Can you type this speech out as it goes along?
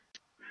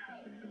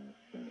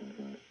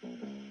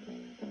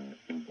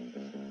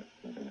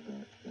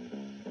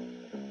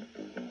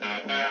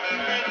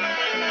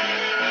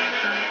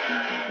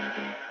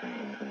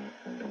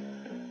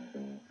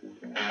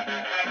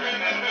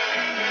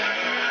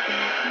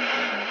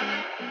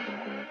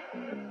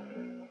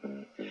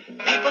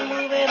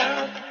moving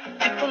out,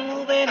 people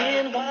moving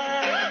in.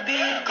 Why?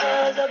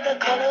 Because of the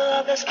color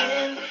of the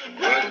skin.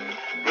 Run,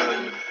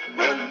 run,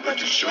 run, but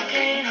you sure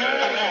can't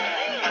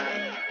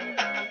hide.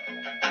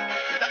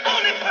 The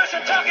only person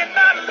talking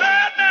about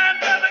love, man,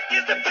 brother,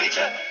 is the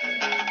preacher.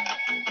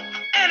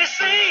 And it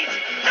seems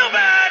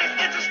nobody's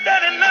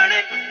interested in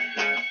learning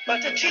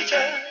but the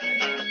teacher.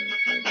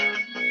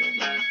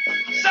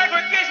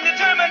 Segregation,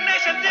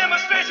 determination,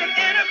 demonstration,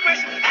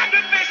 integration,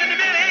 aggravation,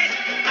 humiliation,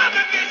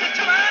 obligation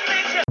to my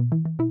nation.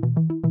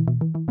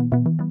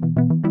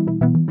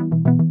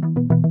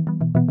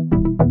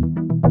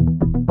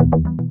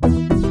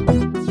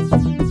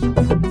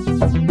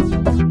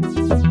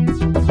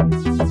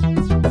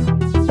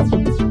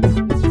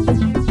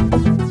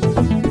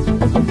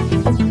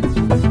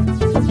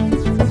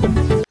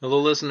 Hello,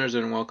 listeners,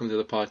 and welcome to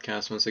the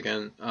podcast once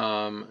again.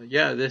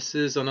 This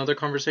is another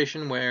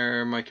conversation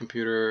where my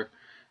computer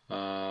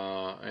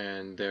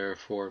and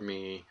therefore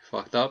me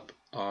fucked up.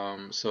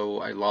 So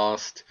I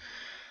lost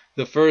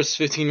the first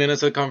 15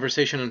 minutes of the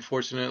conversation,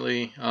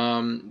 unfortunately.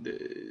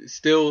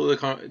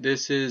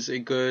 This is a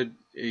good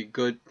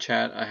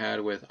chat I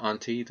had with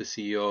Antti, the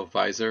CEO of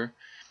Visor.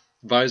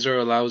 Visor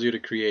allows you to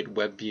create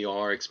web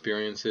VR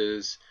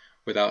experiences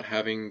without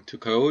having to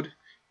code,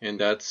 and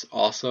that's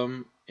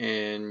awesome.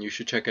 And you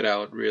should check it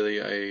out. Really,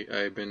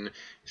 I've been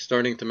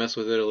starting to mess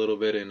with it a little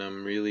bit, and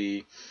I'm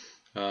really,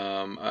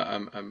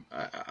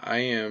 I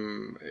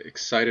am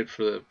excited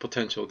for the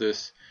potential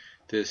this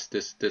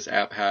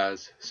app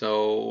has.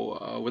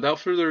 So without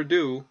further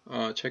ado,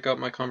 check out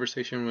my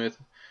conversation with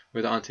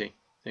Antti.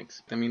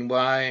 Thanks. I mean,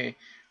 why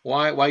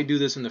do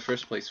this in the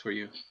first place for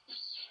you?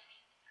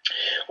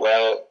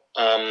 Well,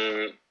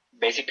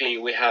 basically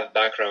we have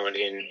background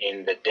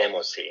in the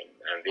demo scene,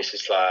 and this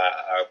is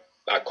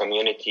a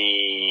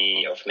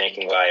community of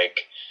making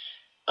like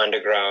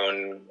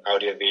underground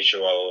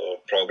audiovisual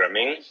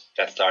programming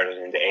that started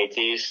in the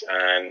 80s,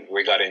 and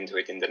we got into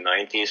it in the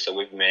 90s. So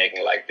we've been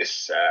making like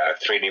this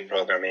 3D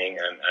programming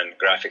and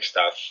graphic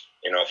stuff,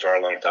 for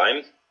a long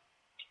time.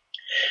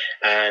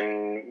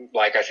 And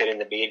like I said in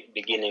the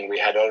beginning, we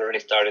had already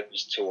started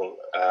this tool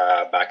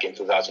back in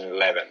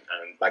 2011.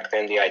 And back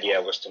then the idea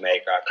was to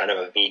make a kind of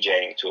a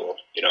VJing tool,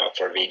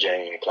 for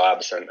VJing in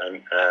clubs and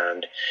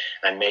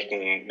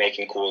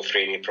making cool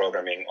 3D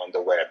programming on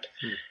the web.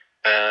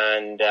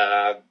 And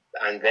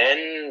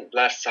then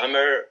last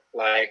summer,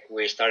 like,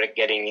 we started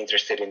getting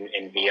interested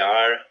in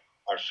VR.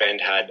 Our friend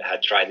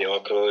had tried the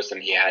Oculus,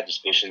 and he had this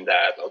vision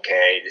that,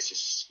 okay, this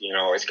is,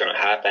 it's going to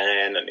happen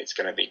and it's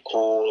going to be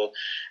cool.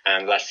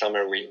 And last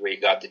summer we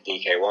got the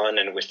DK1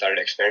 and we started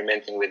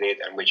experimenting with it,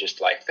 and we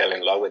just like fell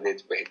in love with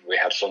it. We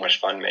had so much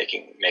fun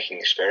making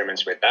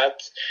experiments with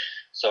that.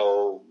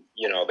 So,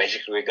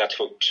 basically we got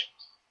hooked.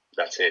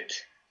 That's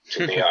it,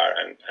 to VR.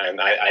 And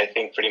I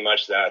think pretty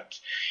much that,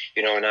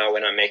 now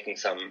when I'm making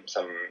some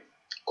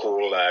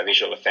cool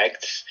visual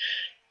effects,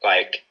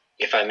 like,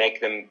 if I make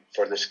them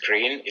for the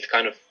screen, it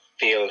kind of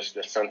feels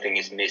that something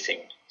is missing.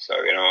 So,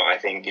 I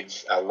think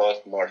it's a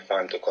lot more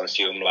fun to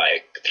consume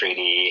like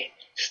 3D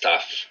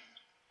stuff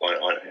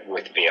on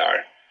with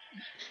VR.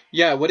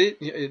 Yeah,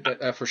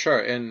 for sure.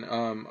 And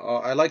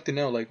I'd like to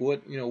know, like,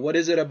 what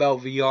is it about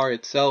VR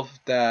itself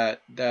that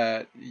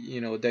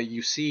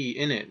you see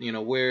in it?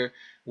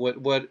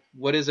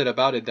 What is it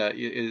about it that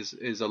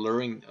is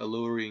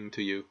alluring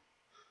to you?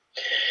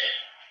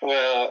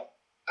 Well,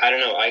 I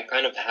don't know. I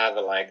kind of have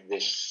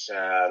this.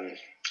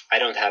 I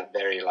don't have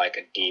very like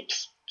a deep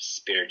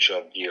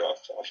spiritual view of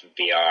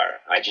VR.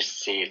 I just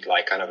see it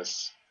like kind of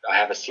I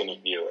have a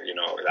scenic view.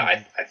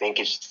 I think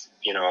it's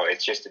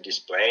it's just a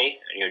display,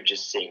 and you're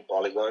just seeing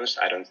polygons.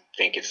 I don't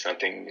think it's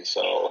something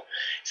so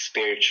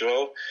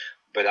spiritual,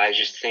 but I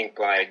just think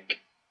like,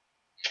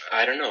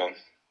 I don't know.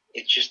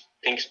 It just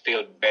things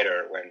feel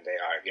better when they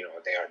are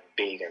they are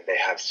big and they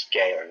have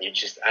scale, and it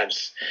just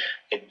adds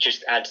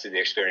to the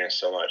experience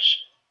so much.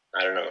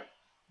 I don't know.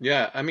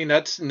 Yeah, I mean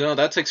that's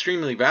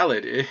extremely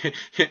valid.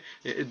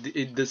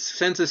 The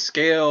sense of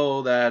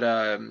scale that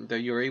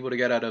you're able to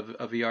get out of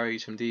a VR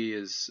HMD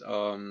is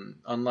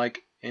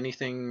unlike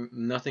anything,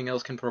 nothing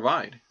else can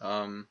provide.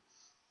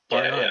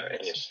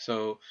 It is.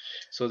 So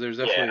there's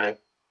definitely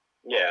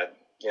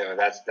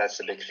that's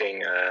the big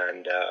thing,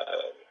 and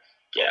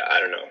I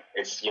don't know.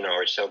 It's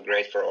it's so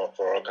great for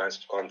all kinds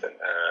of content,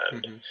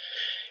 and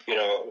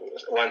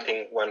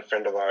one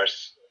friend of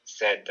ours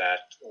said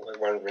that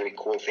one really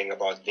cool thing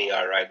about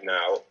VR right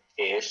now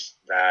is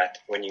that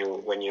when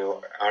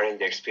you are in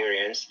the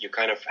experience, you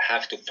kind of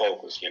have to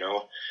focus.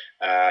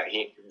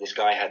 This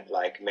guy had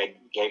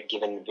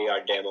given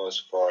VR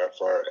demos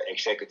for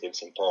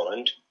executives in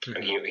Poland,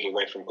 and he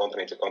went from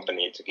company to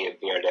company to give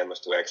VR demos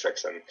to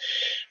execs,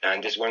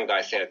 and this one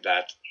guy said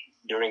that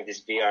during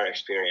this VR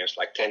experience,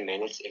 like 10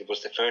 minutes, it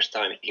was the first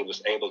time he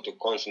was able to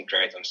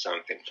concentrate on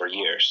something for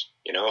years,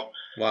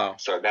 Wow.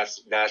 So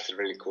that's a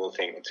really cool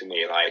thing to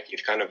me. Like,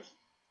 it kind of,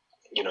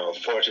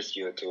 forces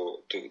you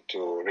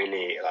to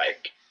really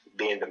like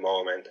be in the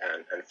moment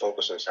and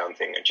focus on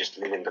something and just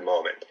live in the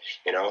moment,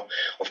 you know.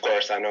 Of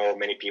course, I know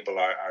many people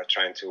are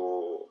trying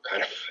to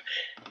kind of,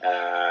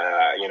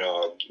 you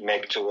know,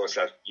 make tools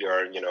that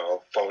your, you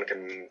know, phone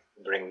can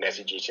bring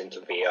messages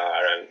into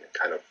VR and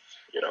kind of,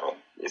 you know,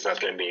 it's not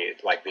going to be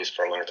like this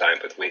for a long time,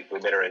 but we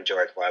better enjoy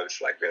it while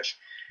it's like this.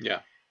 Yeah.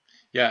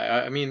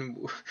 Yeah, I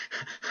mean,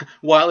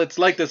 while it's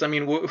like this, I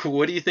mean,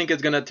 what do you think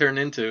it's gonna turn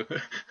into?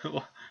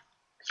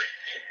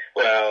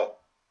 Well,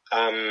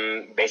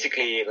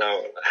 basically, you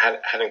know,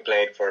 having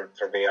played for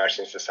VR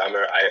since the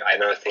summer, I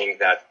now think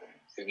that,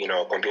 you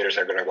know, computers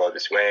are gonna go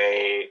this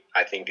way.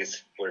 I think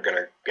we're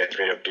gonna get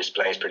rid of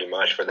displays pretty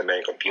much for the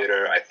main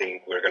computer. I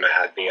think we're gonna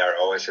have VR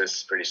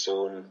OSs pretty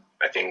soon.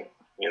 I think,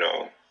 you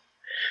know,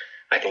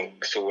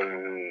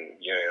 soon,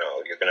 you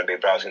know, you're going to be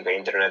browsing the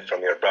internet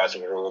from your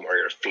browsing room or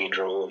your feed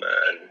room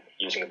and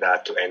using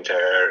that to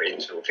enter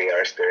into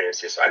VR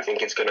experiences. So I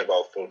think it's going to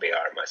go full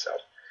VR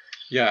myself.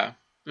 Yeah.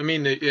 I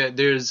mean, yeah,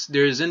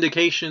 there's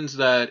indications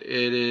that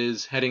it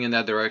is heading in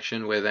that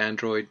direction with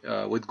Android,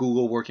 with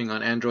Google working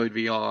on Android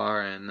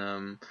VR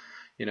and,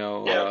 you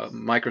know,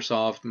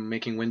 Microsoft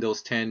making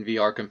Windows 10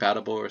 VR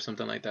compatible or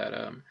something like that.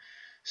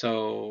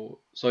 So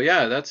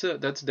yeah,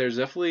 there's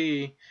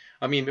definitely,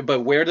 I mean, but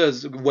where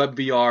does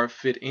WebVR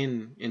fit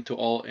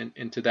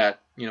into that,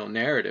 you know,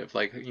 narrative?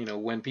 Like, you know,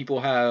 when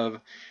people have,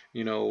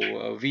 you know,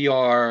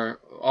 VR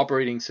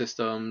operating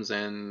systems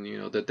and, you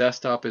know, the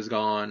desktop is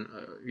gone,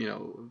 you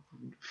know,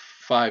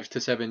 5 to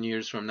 7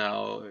 years from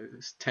now,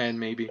 10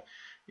 maybe,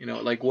 you know,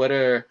 like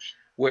where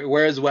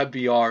is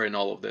WebVR in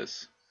all of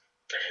this?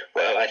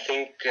 Well, I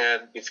think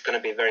it's going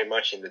to be very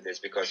much into this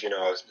because, you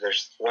know,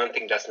 there's one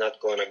thing that's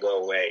not going to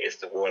go away is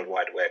the World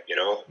Wide Web, you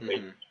know.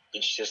 Mm-hmm.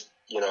 It's just,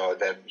 you know,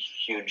 the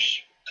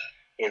huge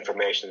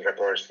information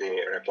repository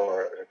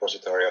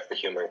of the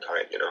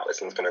humankind, you know, it's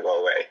not going to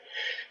go away.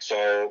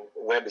 So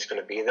web is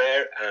going to be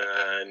there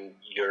and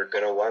you're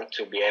going to want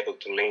to be able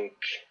to link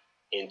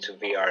into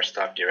VR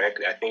stuff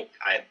directly. I think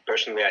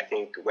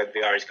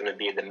WebVR is going to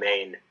be the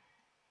main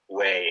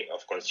way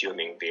of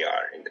consuming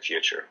VR in the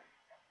future.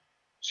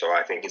 So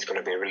I think it's going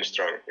to be really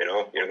strong. You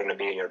know, you're going to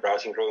be in your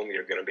browsing room,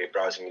 you're going to be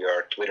browsing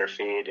your Twitter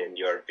feed in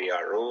your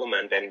VR room,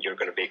 and then you're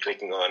going to be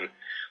clicking on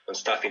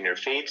stuff in your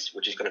feeds,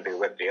 which is going to be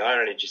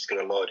WebVR, and it's just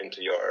going to load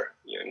into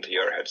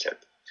your headset.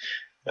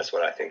 That's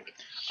what I think.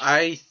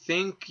 I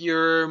think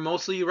you're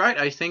mostly right.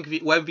 I think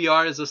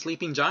WebVR is a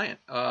sleeping giant,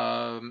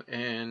 and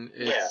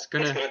it's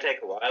going to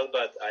take a while,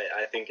 but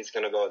I think it's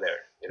going to go there.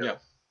 You know?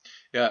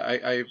 Yeah,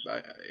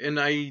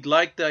 I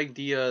like the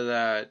idea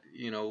that,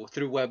 you know,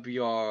 through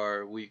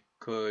WebVR we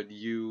could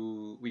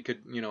you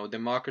know,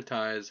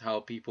 democratize how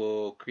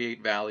people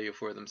create value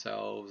for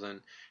themselves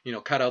and, you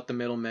know, cut out the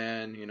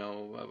middleman, you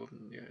know,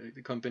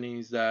 the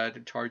companies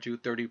that charge you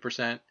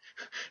 30%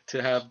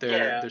 to have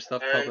their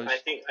stuff published.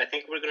 I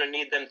think we're gonna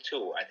need them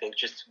too. I think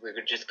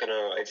we're just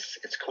gonna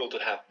it's cool to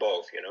have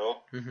both, you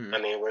know. Mm-hmm. I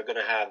mean, we're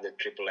gonna have the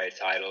AAA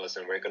titles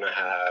and we're gonna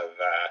have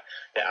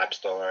the app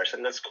stores,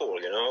 and that's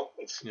cool, you know.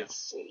 It's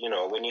you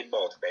know, we need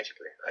both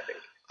basically, I think.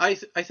 I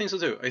think so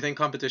too. I think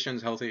competition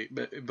is healthy,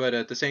 but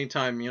at the same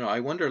time, you know, I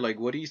wonder, like,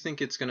 what do you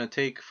think it's gonna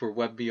take for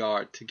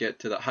WebVR to get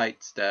to the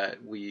heights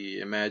that we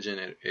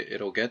imagine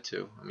it'll get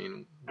to? I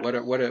mean,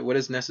 what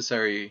is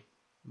necessary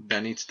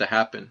that needs to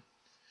happen?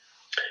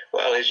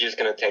 Well, it's just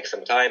gonna take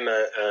some time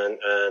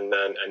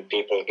and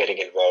people getting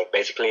involved.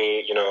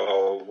 Basically, you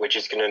know, we're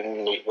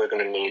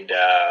gonna need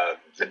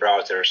the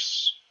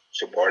browsers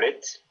support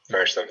it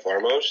first and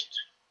foremost.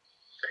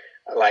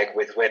 Like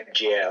with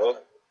WebGL.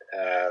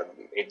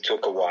 It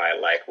took a while.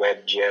 Like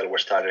WebGL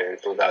was started in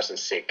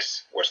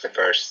 2006 was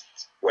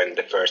when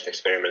the first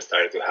experiment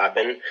started to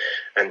happen,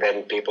 and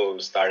then people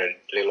started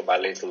little by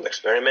little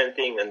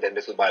experimenting, and then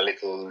little by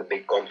little the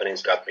big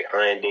companies got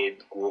behind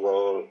it,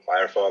 Google,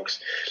 Firefox,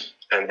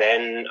 and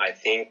then I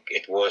think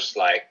it was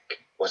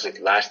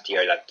last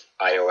year that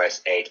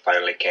iOS 8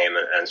 finally came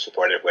and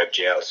supported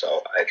WebGL.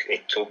 So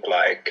it took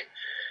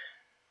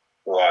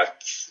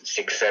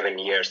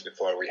 6-7 years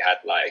before we had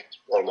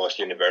almost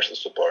universal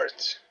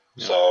support.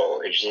 Yeah.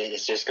 So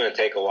it's just going to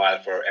take a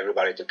while for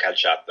everybody to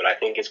catch up, but I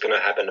think it's going to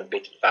happen a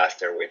bit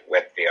faster with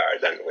WebVR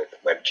than with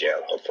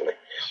WebGL, hopefully.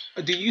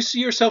 Do you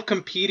see yourself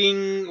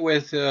competing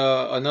with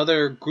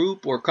another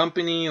group or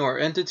company or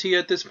entity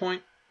at this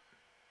point?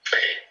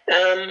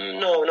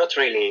 No, not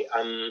really.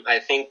 I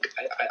think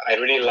I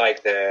really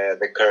like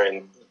the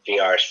current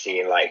VR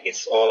scene. Like,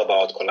 it's all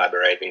about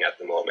collaborating at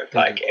the moment. Mm-hmm.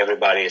 Like,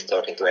 everybody is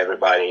talking to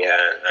everybody,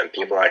 and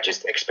people are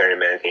just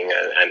experimenting,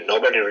 and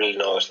nobody really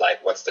knows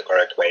what's the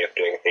correct way of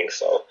doing things.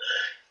 So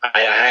I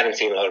haven't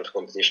seen a lot of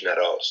competition at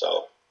all.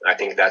 So I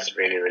think that's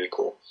really, really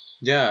cool.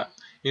 Yeah.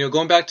 You know,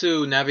 going back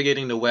to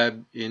navigating the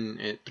web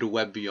through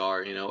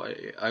WebVR, you know,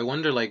 I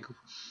wonder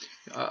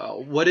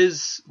what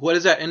is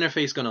that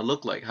interface going to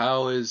look like?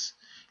 How is,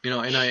 you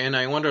know, and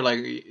I wonder,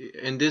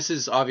 and this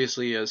is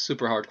obviously a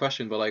super hard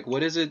question, but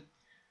what is it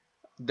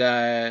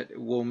that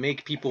will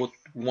make people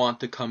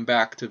want to come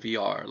back to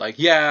VR?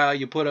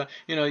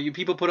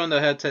 People put on the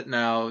headset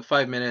now,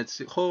 5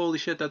 minutes, holy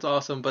shit, that's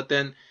awesome, but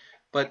then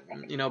but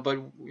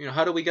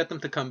how do we get them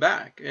to come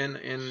back? And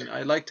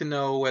I'd like to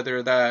know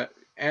whether that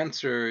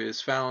answer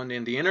is found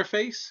in the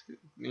interface,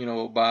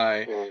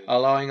 by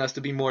allowing us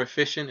to be more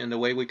efficient in the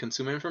way we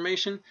consume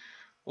information,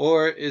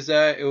 or is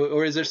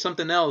there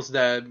something else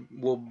that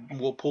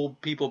will pull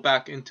people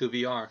back into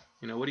VR?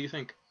 What do you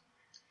think?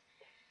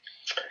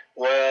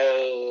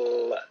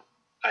 Well,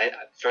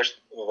 first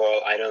of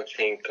all, I don't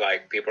think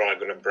like people are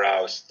going to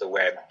browse the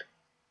web.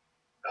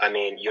 I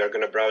mean, you're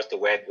going to browse the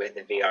web with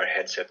the VR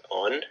headset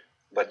on,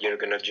 but you're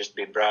going to just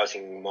be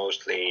browsing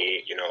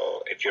mostly,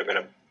 if you're going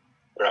to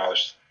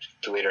browse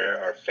Twitter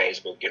or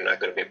Facebook, you're not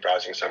going to be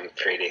browsing some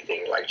 3D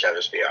thing like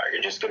Janus VR.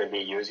 You're just going to be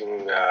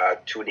using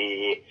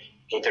 2D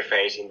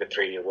interface in the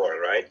 3D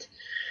world, right?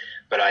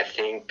 But I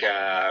think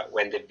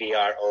when the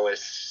VR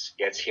OS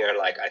gets here,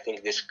 like I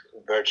think this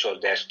virtual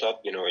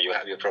desktop,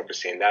 you've probably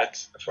seen that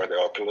for the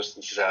Oculus.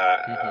 This is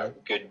a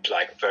good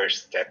like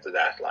first step to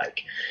that.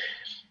 Like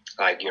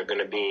you're going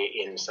to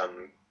be in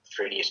some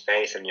 3D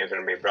space and you're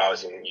going to be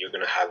browsing. You're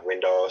going to have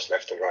windows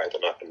left and right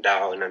and up and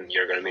down, and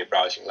you're going to be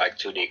browsing like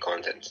 2D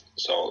content.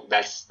 So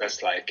that's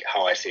like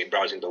how I see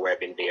browsing the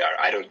web in VR.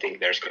 I don't think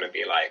there's going to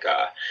be like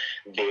a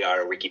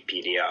VR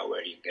Wikipedia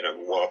where you're going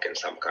to walk in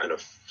some kind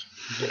of,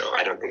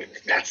 I don't think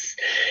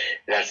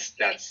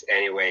that's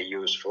anyway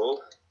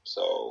useful.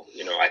 So,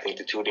 I think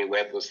the 2D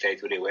web will stay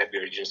 2D web.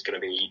 You're just going to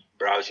be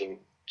browsing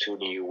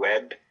 2D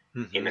web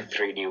in a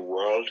 3D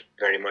world,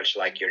 very much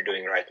like you're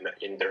doing right now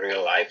in the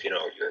real life.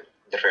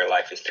 The real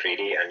life is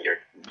 3D and you're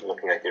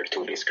looking at your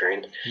 2D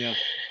screen,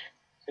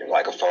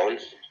 like a phone.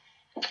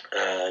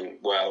 And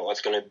well,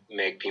 what's going to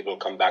make people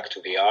come back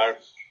to VR?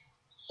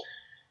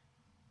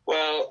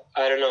 Well,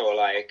 I don't know.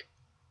 Like,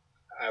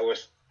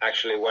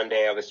 one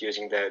day I was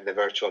using the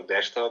virtual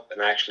desktop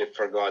and I actually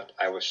forgot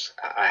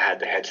I had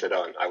the headset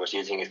on. I was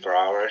using it for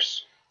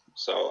hours.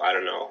 So I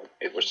don't know.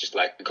 It was just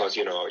like, because,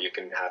 you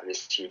can have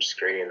this huge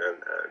screen and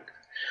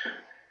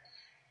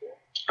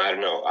I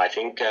don't know. I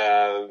think,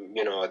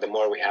 the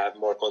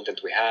more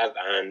content we have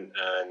and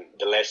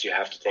the less you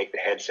have to take the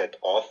headset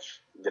off,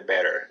 the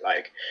better.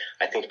 Like,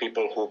 I think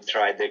people who've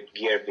tried the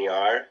Gear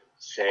VR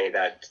say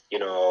that,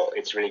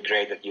 it's really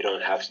great that you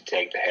don't have to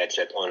take the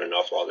headset on and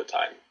off all the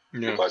time.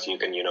 Yeah. Because you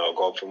can,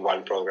 go from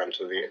one program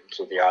to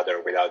the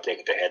other without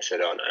taking the headset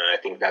on. And I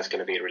think that's going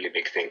to be a really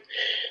big thing.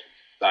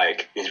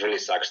 Like, it really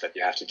sucks that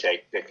you have to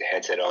take the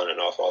headset on and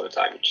off all the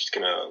time. You're just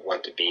going to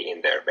want to be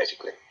in there,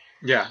 basically.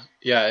 Yeah.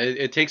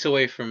 It takes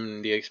away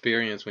from the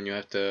experience when you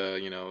have to,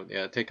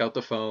 take out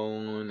the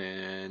phone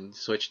and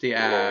switch the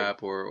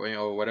app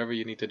or whatever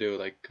you need to do,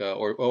 like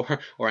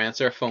or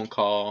answer a phone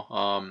call.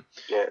 On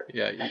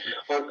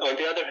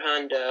the other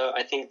hand,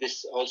 I think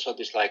this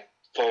like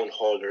phone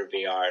holder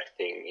VR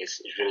thing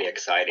is really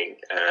exciting,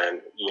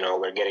 and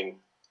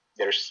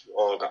there's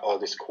all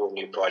these cool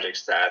new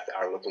projects that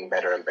are looking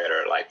better and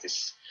better, like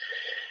this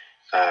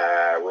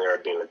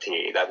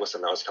wearability that was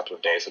announced a couple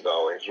of days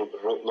ago. It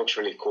looks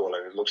really cool,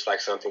 and it looks like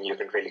something you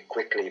can really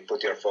quickly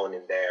put your phone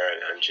in there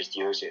and just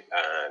use it.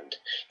 And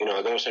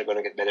those are going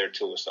to get better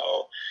too.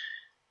 So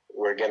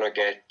we're going to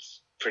get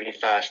pretty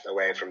fast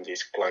away from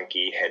these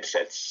clunky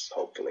headsets,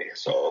 hopefully.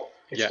 So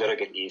it's going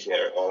to get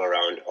easier all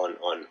around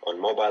on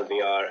mobile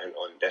VR and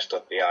on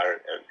desktop VR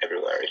and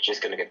everywhere. It's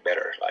just going to get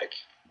better. Like,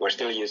 we're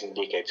still using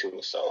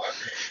DK2, so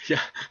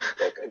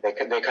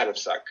they kind of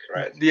suck,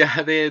 right?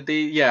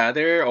 Yeah,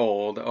 they're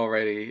old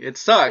already. It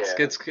sucks.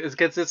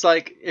 It's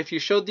like if you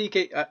show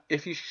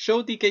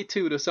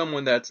DK2 to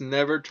someone that's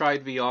never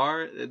tried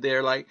VR,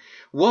 they're like,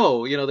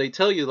 whoa, they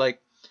tell you like,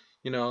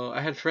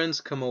 I had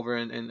friends come over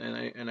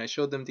and I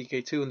showed them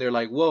DK2 and they're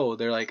like, whoa,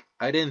 they're like,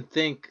 I didn't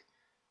think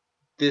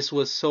this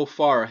was so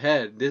far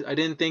ahead. I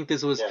didn't think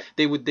this was.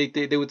 They would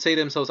say to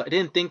themselves, I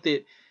didn't think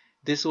that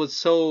this was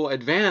so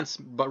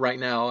advanced, but right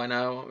now, and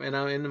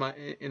I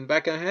in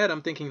back of my head,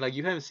 I'm thinking like,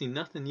 you haven't seen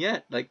nothing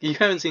yet. Like, you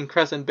haven't seen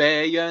Crescent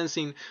Bay, I haven't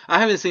seen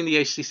the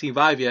HTC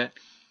Vive yet.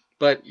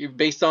 But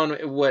based on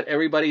what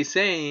everybody's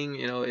saying,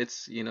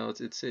 it's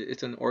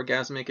an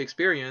orgasmic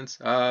experience.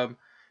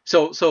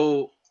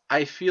 So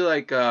I feel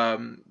like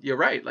you're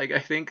right. Like, I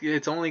think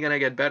it's only gonna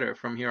get better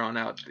from here on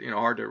out,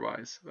 hardware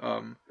wise.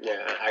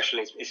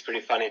 Actually, it's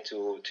pretty funny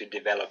to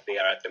develop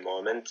VR at the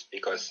moment,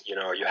 because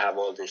you have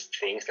all these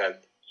things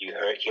that you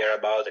hear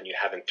about and you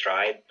haven't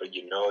tried, but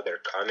they're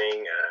coming,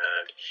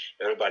 and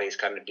everybody's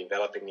kind of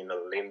developing in a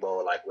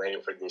limbo, like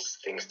waiting for these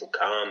things to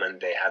come, and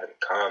they haven't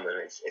come,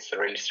 and it's a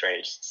really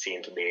strange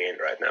scene to be in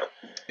right now.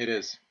 It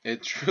is.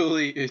 It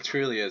truly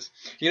is.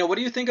 What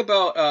do you think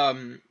about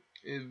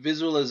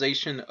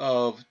visualization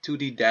of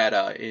 2D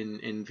data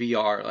in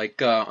VR? Like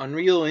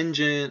Unreal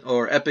Engine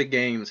or Epic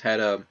Games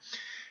had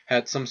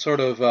some sort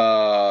of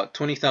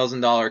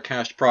 $20,000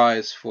 cash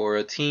prize for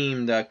a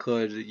team that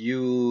could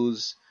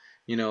use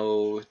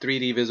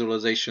 3D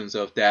visualizations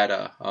of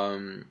data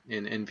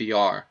in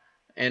VR,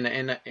 and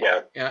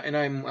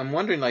I'm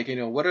wondering, like,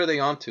 what are they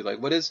onto?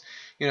 Like, what is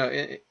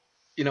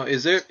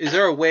is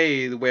there a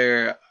way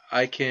where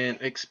I can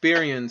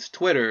experience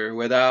Twitter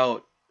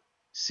without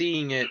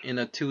seeing it in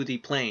a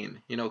 2D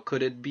plane?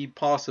 Could it be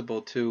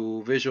possible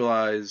to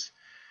visualize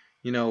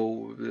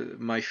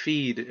my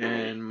feed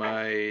and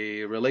my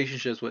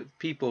relationships with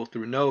people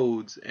through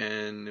nodes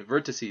and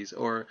vertices,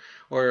 or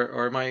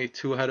am I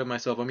too ahead of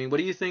myself? I mean, what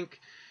do you think?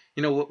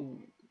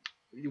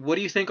 What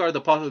do you think are the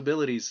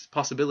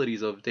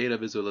possibilities of data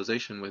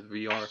visualization with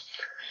VR?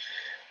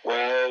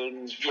 Well,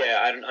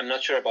 yeah, I'm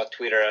not sure about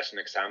Twitter as an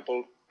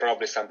example.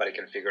 Probably somebody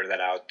can figure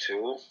that out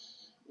too.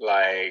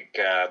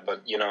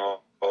 But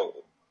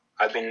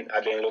I've been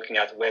looking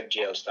at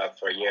WebGL stuff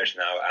for years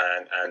now,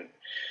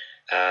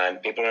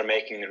 and people are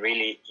making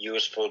really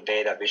useful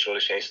data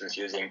visualizations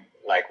using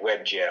like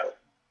WebGL,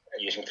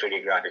 using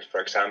 3D graphics.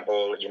 For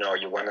example,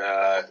 you want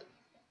to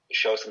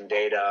show some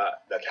data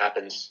that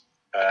happens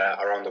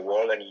around the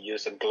world, and you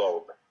use a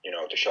globe,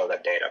 to show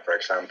that data. For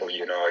example,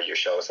 you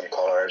show some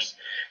colors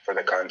for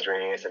the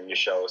countries, and you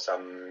show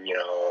some,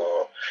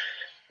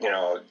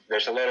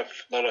 there's a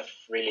lot of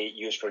really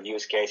useful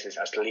use cases,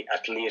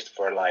 at least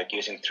for like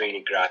using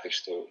 3D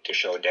graphics to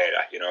show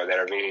data.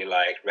 There are really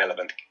like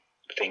relevant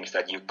things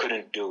that you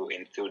couldn't do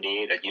in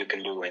 2D that you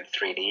can do in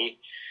 3D.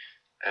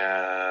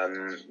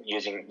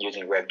 Using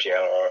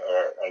WebGL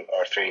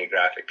or 3D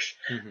graphics.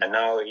 Mm-hmm. And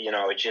now,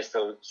 it's just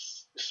a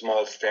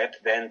small step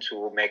then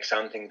to make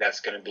something that's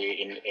going to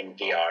be in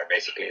VR,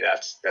 basically.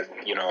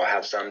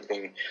 Have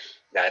something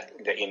that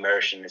the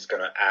immersion is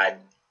going to add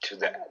to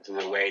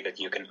the way that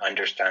you can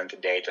understand the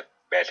data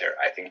better.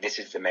 I think this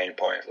is the main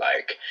point.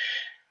 Like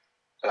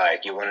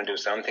you want to do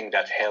something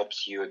that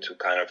helps you to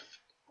kind of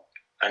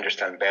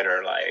understand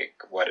better, like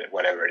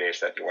whatever it is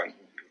that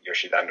you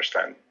should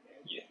understand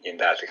in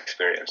that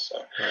experience.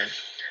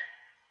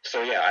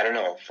 So yeah, I don't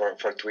know,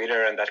 for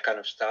Twitter and that kind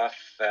of stuff,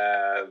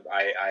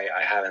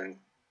 I haven't,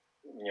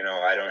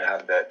 I don't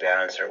have the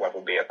answer what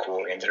would be a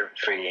cool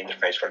 3D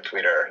interface for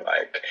Twitter.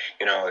 Like,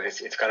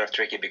 it's kind of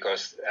tricky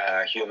because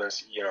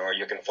humans,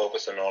 you can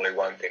focus on only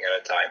one thing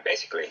at a time,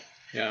 basically.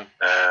 Yeah.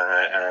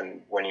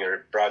 And when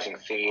you're browsing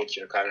feeds,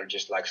 you're kind of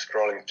just like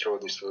scrolling through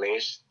this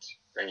list.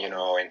 And, in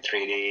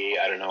 3D,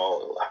 I don't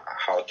know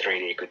how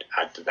 3D could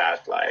add to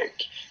that.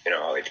 Like,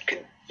 it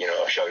could,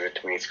 show you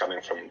tweets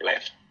coming from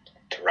left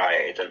to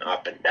right and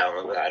up and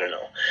down. I don't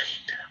know.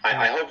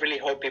 I really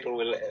hope people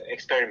will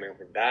experiment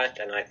with that.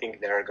 And I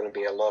think there are going to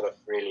be a lot of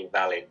really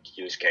valid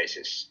use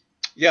cases.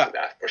 Yeah. For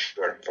that,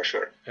 for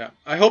sure. Yeah,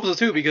 I hope so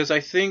too, because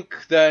I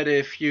think that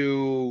if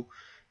you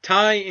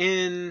tie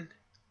in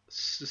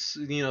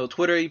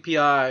Twitter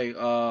API,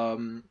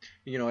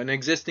 an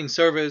existing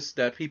service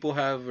that people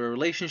have a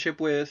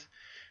relationship with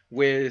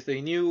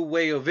a new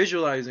way of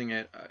visualizing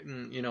it,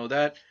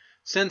 that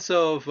sense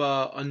of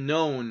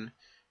unknown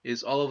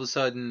is all of a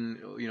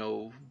sudden,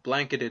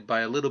 blanketed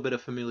by a little bit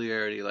of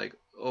familiarity. Like,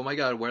 oh my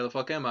God, where the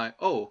fuck am I?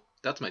 Oh,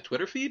 that's my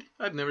Twitter feed?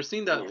 I've never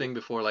seen that thing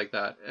before like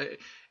that.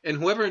 And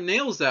whoever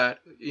nails that,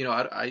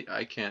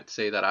 I can't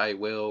say that I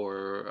will,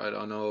 or I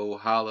don't know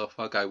how the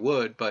fuck I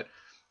would, but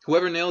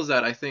whoever nails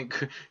that, I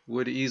think,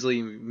 would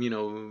easily,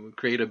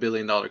 create $1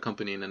 billion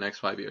company in the next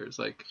 5 years.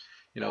 Like,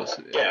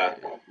 Yeah,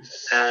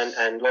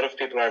 and a lot of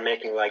people are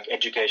making like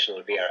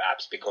educational VR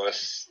apps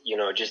because,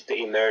 just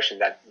the immersion,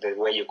 that the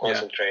way you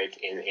concentrate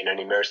in an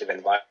immersive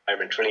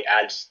environment really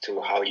adds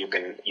to how you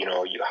can,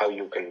 how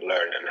you can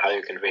learn and how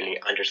you can really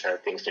understand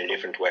things in a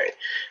different way.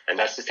 And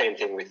that's the same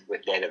thing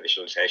with data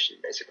visualization,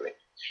 basically.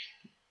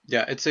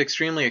 Yeah, it's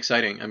extremely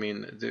exciting. I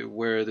mean,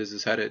 where this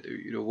is headed,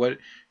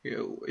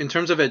 in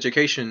terms of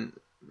education.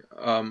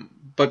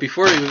 But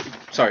before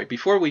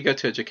we get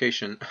to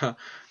education,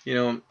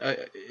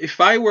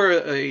 if I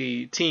were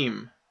a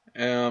team,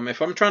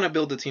 if I'm trying to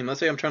build a team, let's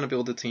say I'm trying to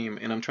build a team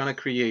and I'm trying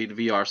to create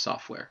VR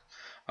software,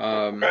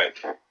 right.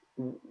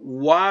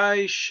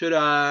 Why should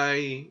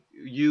I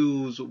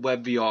use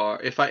WebVR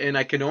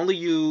I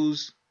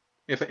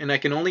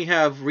can only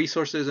have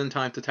resources and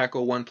time to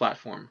tackle one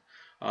platform?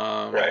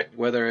 Right.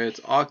 Whether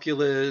it's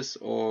Oculus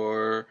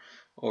or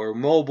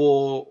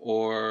mobile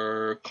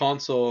or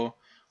console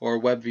or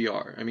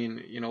WebVR. I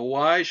mean,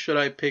 why should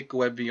I pick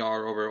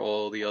WebVR over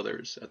all the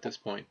others at this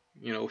point?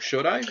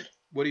 Should I?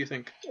 What do you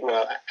think?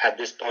 Well, at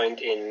this point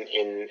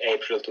in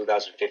April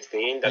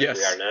 2015 that we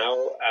are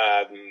now,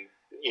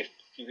 if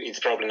it's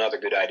probably not a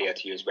good idea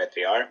to use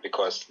WebVR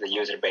because the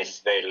user base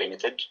is very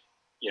limited.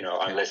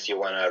 Unless you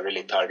want to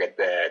really target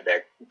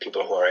the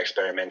people who are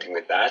experimenting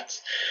with that.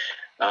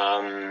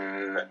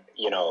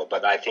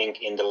 But I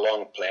think in the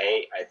long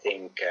play, I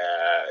think,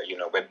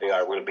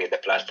 WebVR will be the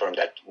platform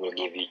that will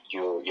give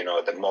you,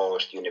 the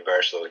most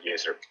universal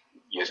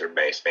user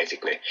base,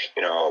 basically,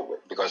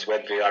 because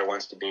WebVR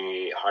wants to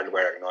be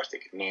hardware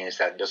agnostic. It means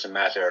that it doesn't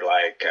matter,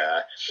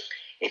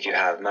 if you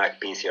have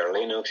Mac, PC, or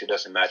Linux, it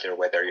doesn't matter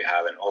whether you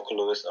have an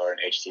Oculus or an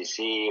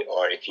HTC,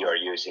 or if you are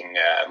using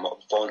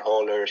phone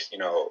holders,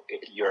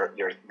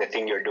 the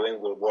thing you're doing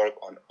will work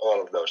on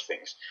all of those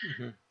things.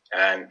 Mm-hmm.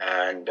 And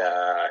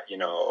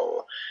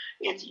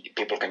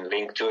people can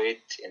link to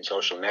it in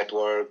social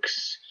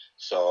networks.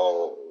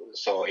 So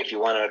if you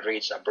want to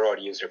reach a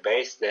broad user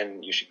base,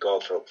 then you should go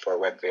for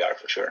WebVR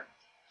for sure.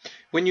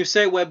 When you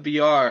say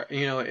WebVR,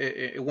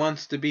 it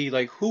wants to be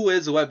like, who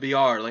is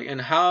WebVR? Like,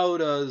 and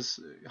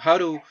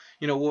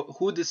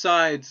who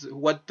decides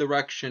what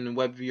direction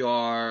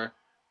WebVR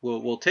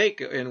will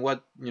take, and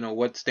what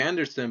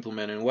standards to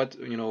implement, and what,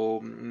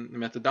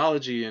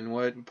 methodology, and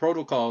what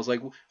protocols?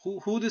 Like,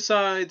 who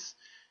decides,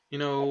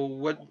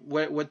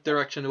 what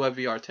direction the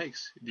WebVR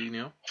takes? Do you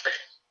know?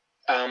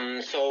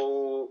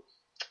 So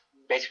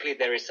basically,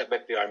 there is a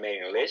WebVR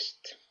mailing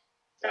list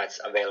that's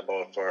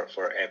available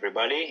for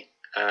everybody.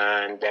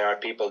 And there are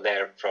people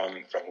there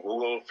from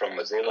Google, from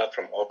Mozilla,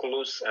 from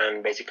Oculus,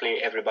 and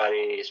basically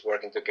everybody is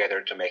working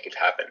together to make it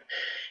happen.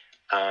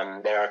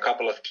 There are a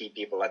couple of key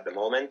people at the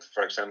moment.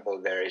 For example,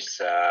 there is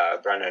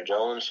Brandon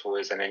Jones, who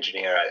is an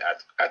engineer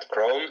at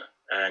Chrome,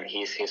 and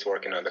he's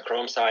working on the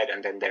Chrome side.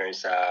 And then there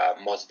is a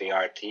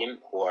MozVR team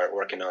who are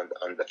working on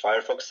the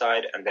Firefox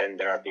side. And then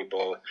there are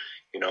people,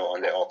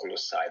 on the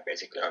Oculus side,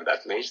 basically on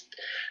that list.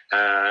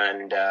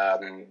 And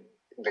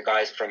the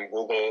guys from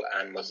Google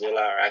and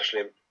Mozilla are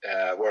actually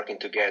working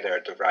together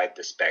to write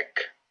the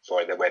spec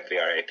for the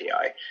WebVR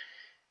API.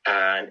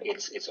 And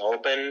it's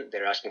open.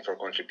 They're asking for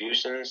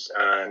contributions,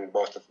 and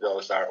both of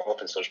those are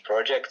open source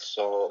projects.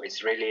 So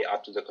it's really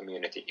up to the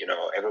community.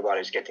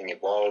 Everybody's getting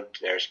involved.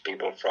 There's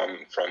people from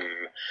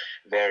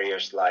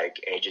various like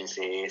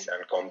agencies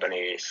and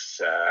companies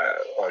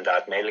on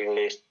that mailing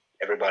list.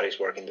 Everybody's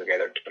working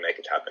together to make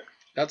it happen.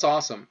 That's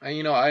awesome.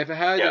 And I've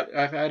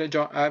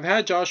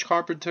had Josh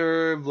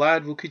Carpenter,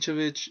 Vlad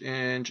Vukicevic,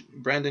 and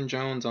Brandon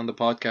Jones on the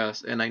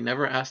podcast, and I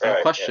never asked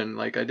that question. Yeah.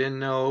 Like, I didn't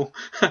know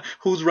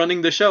who's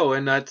running the show,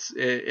 and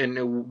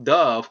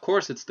of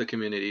course it's the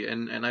community,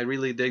 and I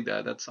really dig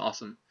that. That's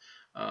awesome.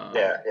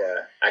 Yeah.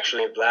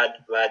 Actually,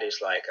 Vlad is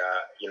like,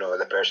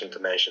 the person to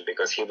mention,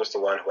 because he was the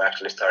one who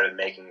actually started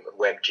making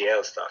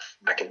WebGL stuff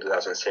back in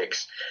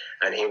 2006,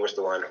 and he was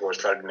the one who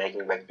started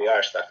making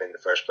WebVR stuff in the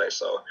first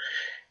place.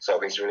 So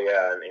he's really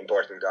an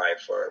important guy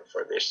for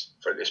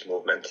this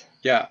movement.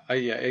 Yeah,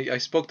 I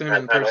spoke to him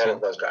in person. And all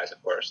of those guys,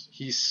 of course.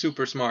 He's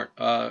super smart,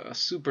 a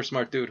super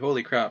smart dude.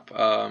 Holy crap.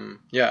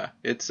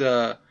 It's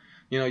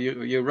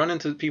you run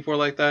into people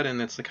like that,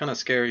 and it's kind of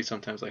scary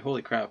sometimes. Like,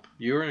 holy crap,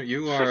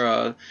 you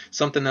are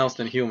something else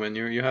than human.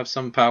 You have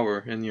some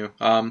power in you.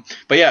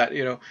 But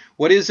yeah,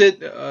 what is it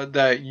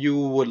that you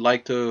would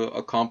like to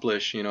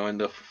accomplish, in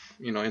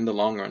the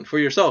long run for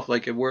yourself?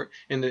 Like, if we're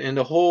in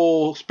the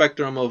whole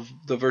spectrum of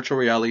the virtual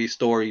reality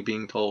story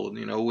being told,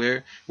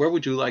 where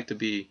would you like to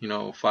be,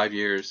 5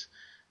 years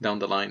down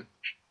the line?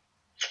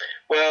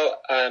 Well,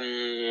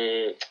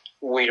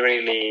 we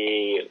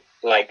really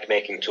like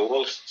making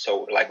tools.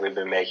 So like, we've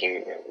been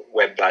making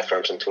web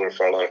platforms and tools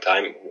for a long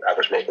time. I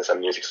was making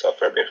some music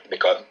software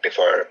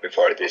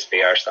before this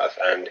VR stuff,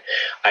 and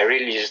I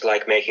really just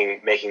like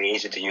making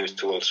easy to use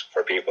tools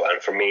for people.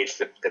 And for me, it's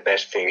the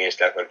best thing is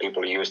that when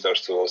people use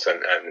those tools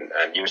and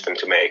use them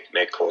to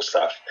make cool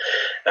stuff.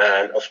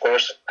 And of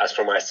course, as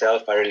for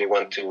myself, I really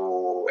want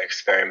to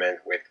experiment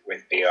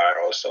with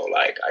VR also.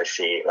 Like, I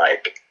see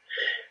like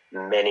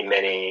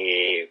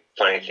many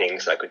funny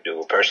things I could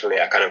do.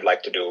 Personally, I kind of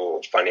like to do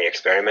funny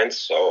experiments,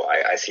 so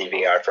I see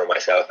VR for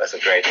myself as a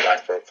great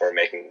platform for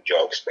making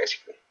jokes,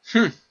 basically.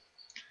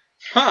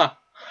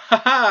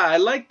 I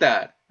like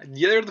that.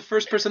 You're the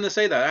first person to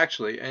say that,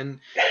 actually.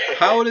 And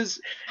how does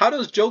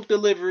joke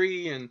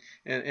delivery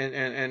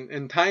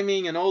and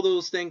timing and all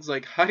those things,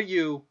 like, have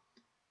you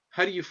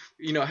started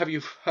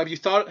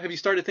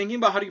thinking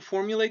about how do you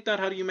formulate that?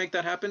 How do you make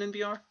that happen in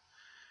VR?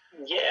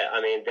 Yeah, I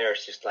mean,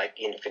 there's just like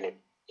infinite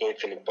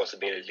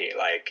possibility.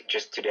 Like,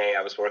 just today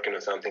I was working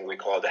on something we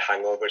call the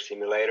hangover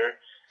simulator.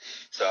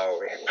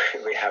 So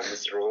we have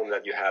this room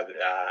that you have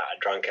a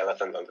drunk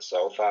elephant on the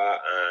sofa,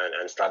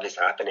 and stuff is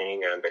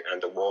happening, and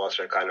the walls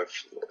are kind of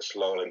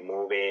slowly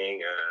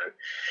moving,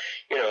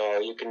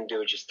 and you can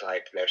do just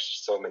like, there's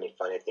just so many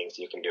funny things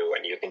you can do,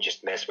 and you can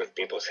just mess with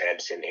people's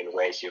heads in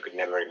ways you could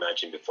never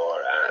imagine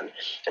before, and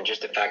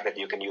just the fact that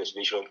you can use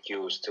visual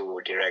cues to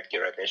direct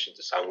your attention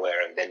to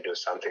somewhere and then do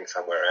something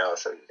somewhere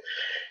else, and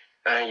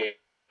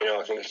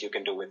things you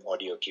can do with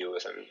audio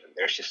cues, and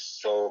there's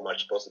just so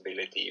much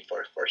possibility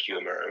for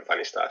humor and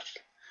funny stuff.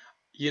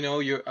 I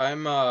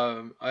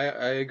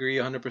agree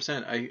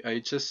 100%. I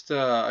just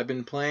I've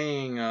been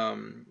playing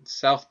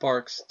South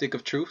Park's Stick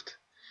of Truth,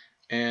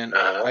 and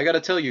I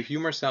gotta tell you,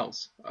 humor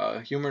sells.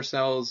 Humor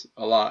sells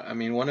a lot. I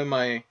mean, one of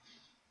my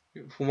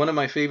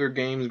favorite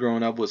games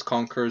growing up was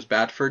Conker's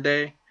Bad Fur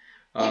Day.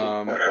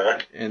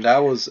 And that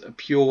was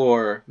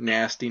pure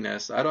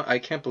nastiness. I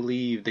can't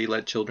believe they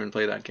let children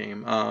play that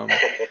game.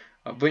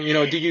 But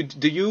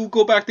do you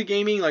go back to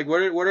gaming? Like,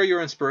 what are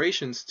your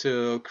inspirations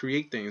to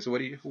create things?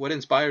 What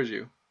inspires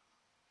you?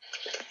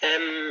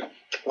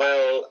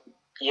 Well,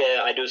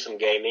 yeah, I do some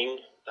gaming.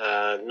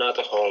 Not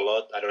a whole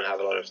lot. I don't have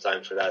a lot of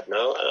time for that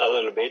now. A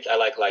little bit. I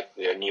like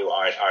the new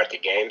arty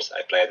games.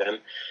 I play them.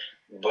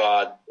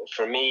 But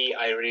for me,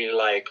 I really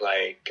like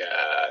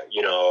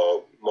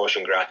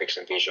motion graphics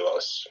and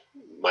visuals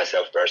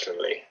myself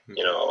personally.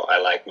 Mm-hmm. I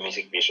like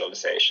music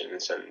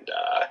visualizations and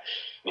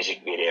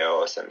music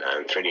videos and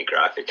 3D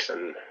graphics,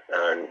 and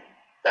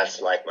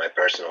that's like my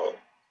personal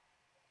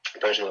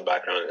personal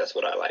background. That's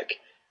what I like.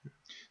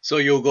 So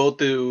you'll go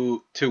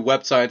to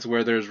websites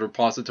where there's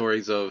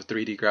repositories of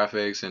 3D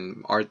graphics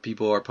and art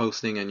people are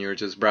posting, and you're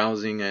just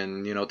browsing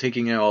and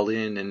taking it all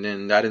in, and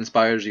then that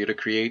inspires you to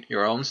create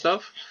your own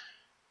stuff.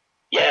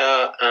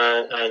 Yeah,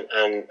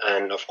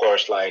 and of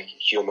course, like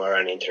humor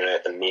and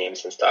internet and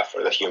memes and stuff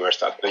for the humor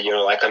stuff. But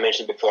like I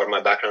mentioned before,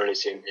 my background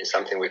is in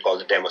something we call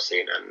the demo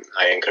scene, and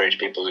I encourage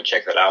people to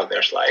check that out.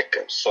 There's like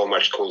so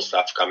much cool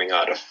stuff coming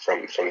out of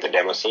from the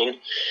demo scene.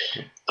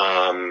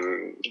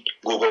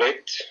 Google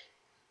it,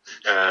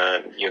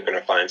 and you're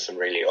gonna find some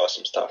really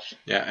awesome stuff.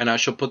 Yeah, and I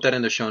shall put that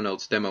in the show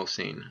notes. Demo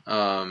scene.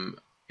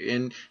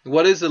 And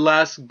what is the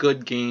last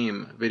good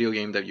video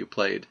game that you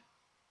played?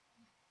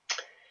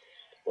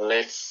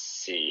 Let's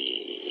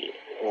see.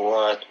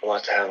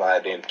 What have I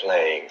been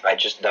playing? I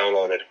just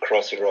downloaded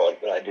Crossy Road,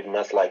 but I did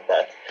not like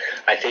that.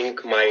 I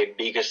think my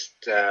biggest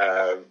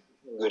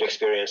good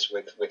experience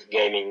with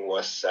gaming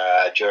was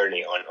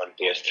Journey on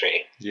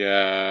PS3.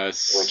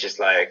 Yes. Which is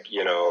like,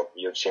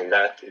 you've seen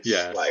that. It's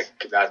yes. Like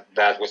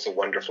that was a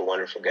wonderful,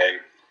 wonderful game.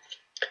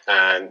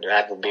 And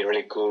that would be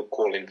really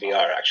cool in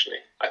VR, actually.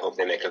 I hope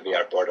they make a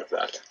VR port of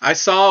that. I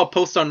saw a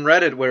post on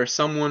Reddit where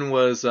someone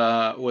was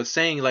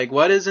saying, like,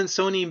 why doesn't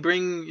Sony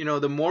bring,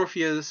 the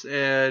Morpheus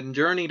and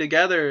Journey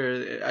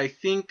together? I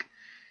think,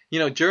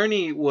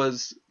 Journey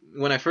was,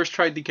 when I first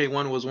tried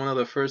DK1, was one of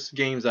the first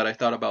games that I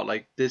thought about,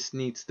 like, this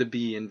needs to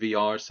be in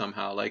VR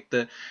somehow. Like,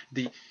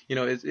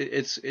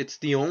 it's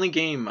the only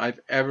game I've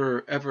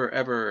ever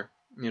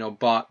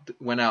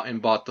went out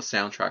and bought the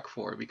soundtrack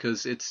for,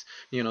 because it's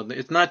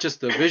not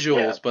just the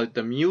visuals, but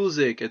the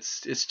music.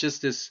 It's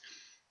just this,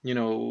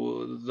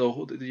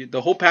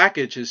 the whole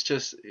package is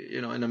just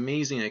an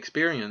amazing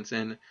experience,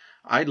 and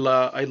I'd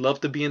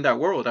love to be in that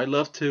world. I'd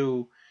love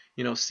to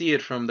see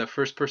it from the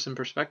first person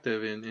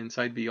perspective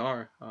inside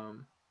VR.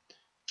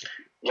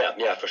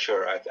 Yeah, for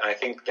sure. I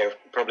think they're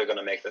probably going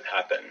to make that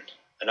happen.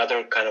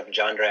 Another kind of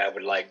genre I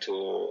would like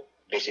to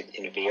visit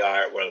in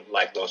VR were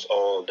like those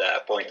old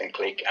point and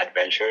click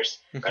adventures,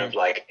 kind of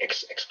like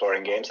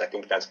exploring games. I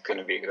think that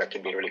could be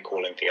really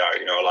cool in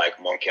VR,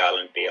 like Monkey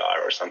Island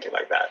VR or something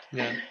like that.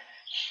 Yeah.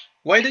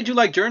 Why did you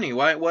like Journey?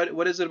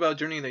 What is it about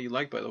Journey that you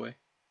like, by the way?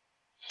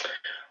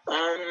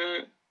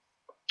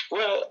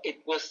 Well,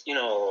 it was,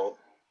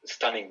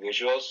 stunning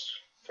visuals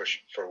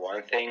for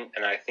one thing,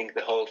 and I think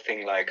the whole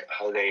thing, like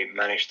how they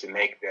managed to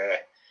make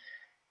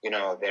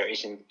there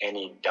isn't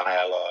any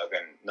dialogue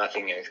and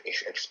nothing is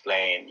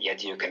explained,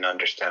 yet you can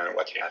understand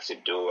what you have to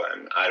do.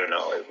 And I don't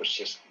know, it was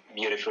just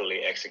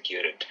beautifully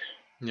executed.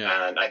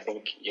 Yeah. And I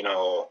think,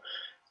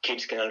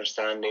 kids can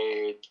understand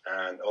it,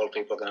 and old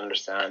people can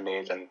understand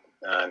it, and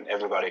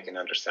everybody can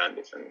understand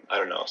it. And I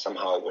don't know,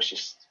 somehow it was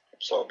just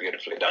so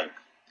beautifully done.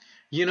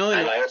 And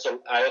I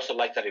also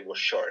like that it was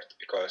short,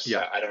 because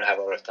I don't have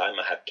a lot of time.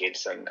 I have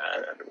kids and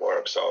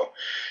work, so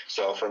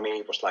for me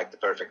it was like the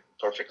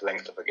perfect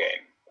length of a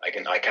game.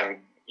 I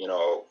can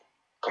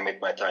commit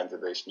my time to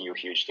this new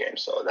huge game,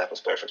 so that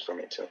was perfect for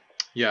me too.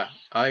 Yeah,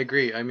 I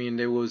agree. I mean,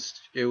 it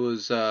was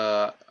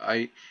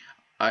I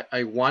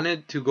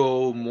wanted to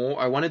go more.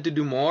 I wanted to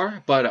do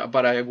more, but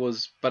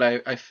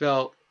I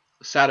felt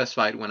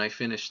satisfied when I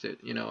finished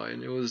it.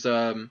 And it was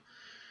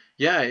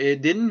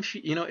it didn't.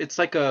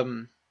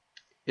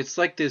 It's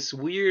like this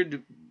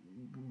weird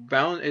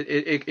bound.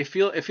 It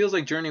feels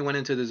like Journey went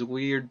into this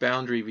weird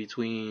boundary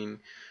between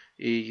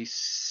a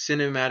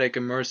cinematic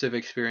immersive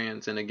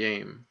experience in a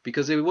game,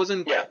 because it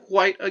wasn't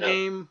quite a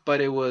game,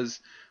 but it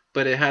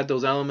had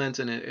those elements,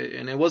 and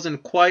it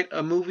wasn't quite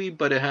a movie,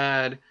 but it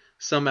had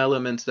some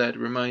elements that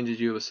reminded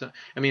you of some.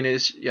 I mean,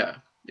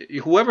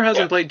 whoever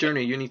hasn't played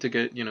Journey, you need to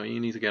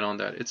get on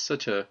that. It's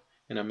such an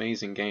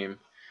amazing game.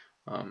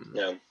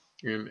 And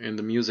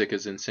the music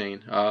is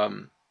insane.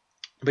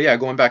 But yeah,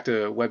 going back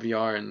to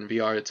WebVR and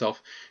VR itself,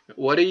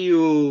 what are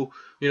your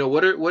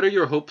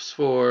hopes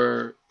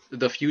for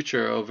the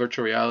future of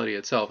virtual reality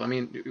itself? I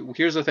mean,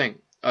 here's the thing.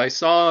 I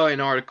saw an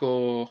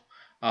article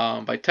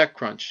by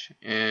TechCrunch,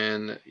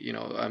 and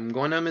I'm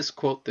going to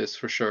misquote this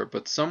for sure,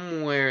 but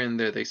somewhere in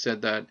there they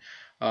said that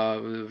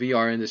the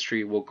VR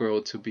industry will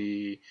grow to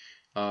be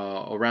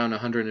around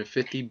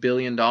 $150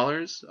 billion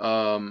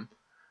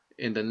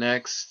in the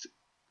next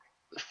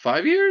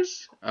 5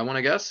 years, I want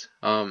to guess.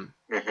 I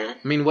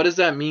mean, what does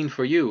that mean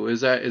for you?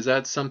 Is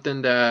that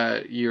something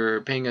that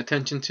you're paying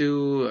attention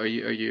to? Are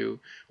you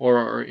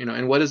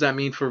and what does that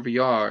mean for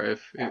VR?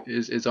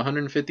 Is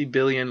 150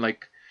 billion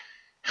like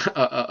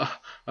a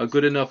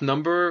good enough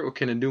number, or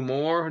can it do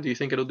more? Do you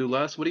think it'll do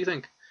less? What do you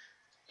think?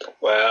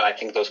 Well, I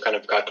think those kind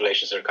of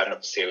calculations are kind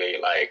of silly.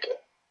 Like,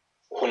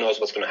 who knows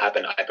what's going to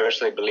happen? I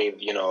personally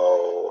believe,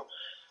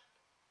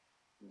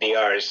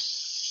 VR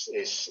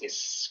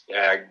is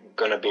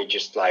going to be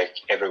just like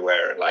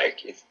everywhere.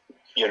 Like,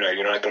 you're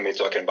not going to be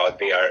talking about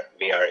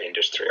VR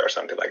industry or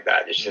something like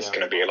that. It's just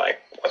going to be like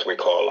what we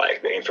call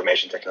like the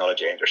information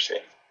technology industry.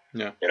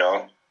 Yeah.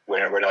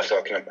 We're not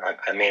talking about,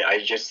 I mean, I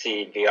just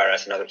see VR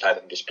as another type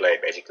of display,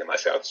 basically,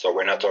 myself. So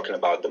we're not talking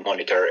about the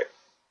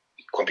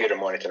computer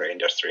monitor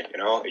industry,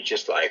 It's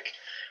just like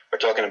we're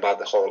talking about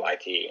the whole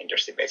IT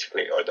industry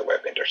basically, or the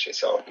web industry.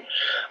 So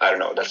I don't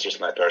know. That's just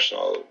my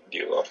personal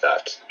view of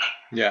that.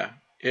 Yeah.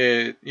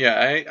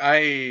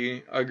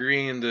 I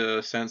agree in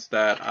the sense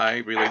that I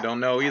really don't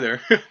know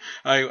either.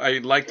 I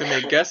like to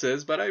make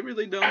guesses, but I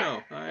really don't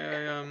know.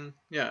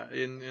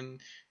 And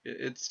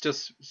it's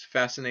just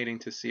fascinating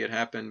to see it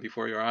happen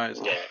before your eyes.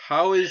 Yeah.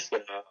 How is?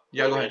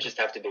 Yeah, we're go gonna ahead. just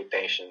have to be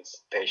patient.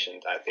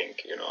 I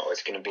think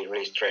it's gonna be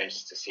really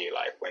strange to see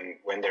like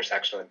when there's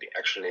actually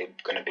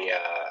gonna be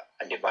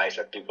a device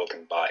that people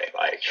can buy.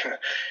 Like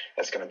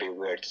that's gonna be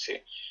weird to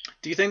see.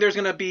 Do you think there's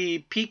gonna be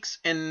peaks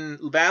and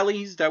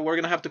valleys that we're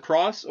gonna have to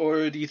cross,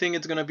 or do you think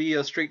it's gonna be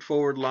a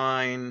straightforward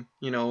line,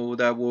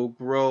 that will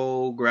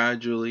grow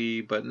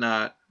gradually but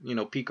not,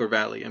 peak or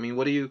valley? I mean,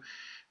 what do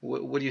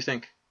you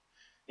think?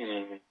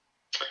 Mm.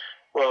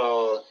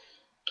 Well,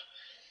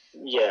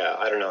 yeah,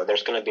 I don't know.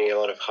 There's going to be a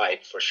lot of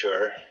hype for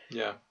sure.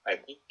 Yeah. I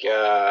think,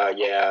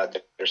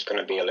 there's going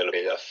to be a little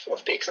bit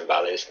of peaks and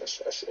valleys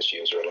as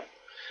usual.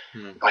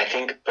 I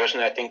think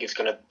it's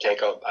going to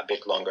take a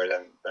bit longer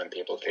than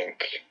people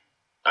think.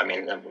 I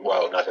mean,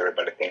 well, not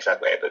everybody thinks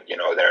that way, but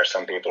there are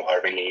some people who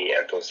are really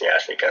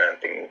enthusiastic and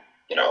think,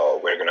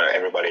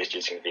 everybody's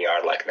using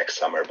VR like next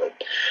summer. But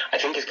I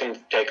think it's going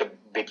to take a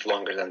bit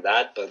longer than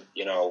that. But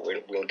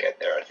we'll get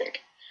there, I think.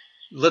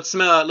 Let's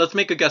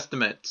make a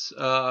guesstimate.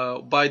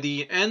 By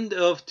the end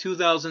of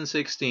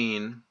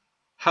 2016,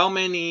 how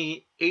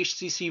many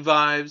HTC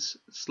Vives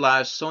 /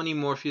 Sony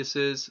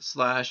Morpheuses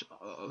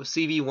 /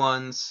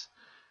 CV1s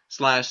 /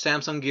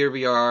 Samsung Gear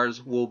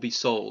VRs will be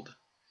sold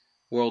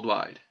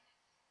worldwide?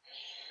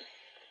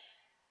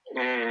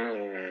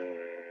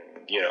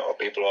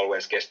 People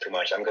always guess too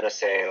much. I'm gonna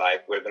say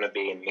we're gonna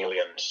be in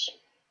millions.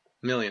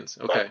 Millions,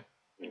 okay.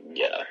 But,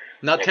 yeah.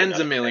 Not tens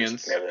of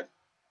millions.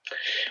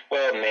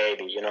 Well,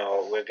 maybe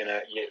we're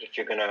gonna if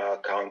you're gonna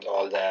count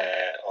all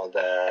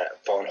the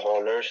phone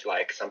holders.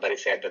 Like somebody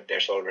said that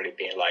there's already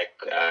been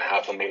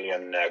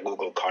 500,000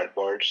 Google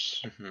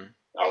Cardboards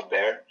out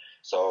there.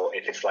 So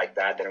if it's like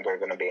that, then we're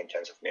gonna be in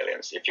tens of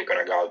millions. If you're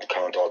gonna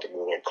count all the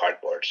Google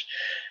Cardboards,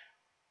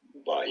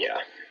 but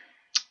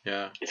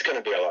yeah, it's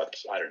gonna be a lot.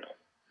 I don't know.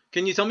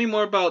 Can you tell me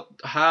more about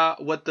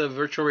what the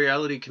virtual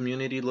reality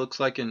community looks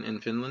like in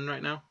Finland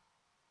right now?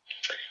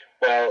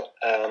 Well,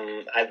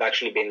 I've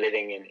actually been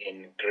living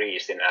in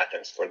Greece, in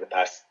Athens, for the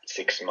past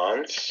 6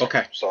 months.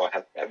 Okay. So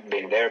I've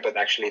been there, but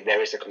actually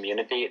there is a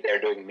community. They're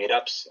doing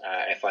meetups,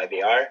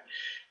 FIVR.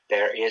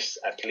 There is,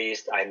 at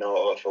least I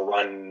know of,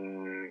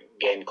 one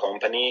game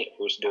company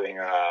who's doing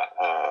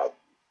a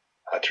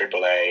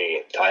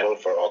AAA title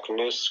for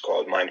Oculus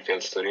called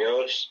Minefield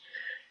Studios.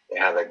 They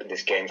have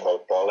this game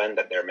called Pollen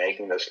that they're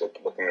making that's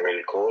looking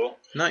really cool.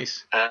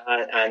 Nice.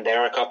 And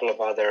there are a couple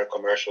of other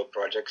commercial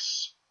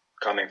projects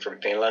coming from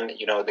Finland.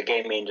 The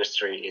game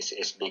industry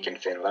is big in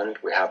Finland.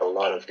 We have a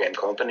lot of game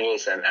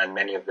companies, and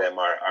many of them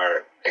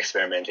are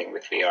experimenting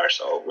with VR.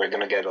 So we're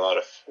going to get a lot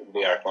of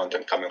VR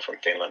content coming from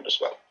Finland as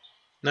well.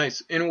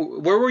 Nice.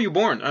 And where were you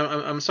born?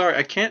 I'm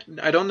sorry,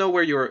 I don't know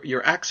where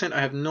your accent.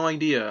 I have no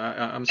idea.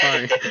 I'm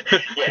sorry.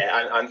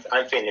 Yeah,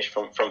 I'm Finnish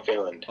from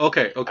Finland.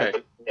 Okay.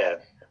 Yeah.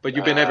 But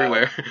you've been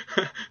everywhere.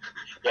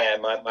 Yeah,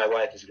 my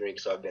wife is Greek,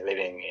 so I've been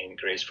living in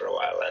Greece for a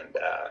while, and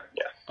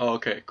yeah. Oh,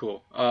 okay,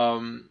 cool.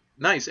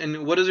 Nice.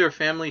 And what does your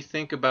family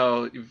think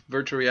about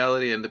virtual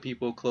reality and the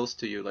people close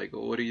to you? Like,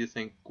 what do you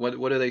think?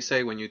 What do they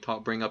say when you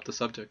bring up the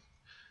subject?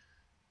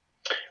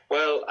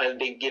 Well, I've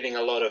been giving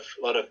a lot of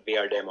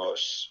VR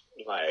demos.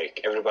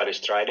 Like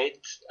everybody's tried it,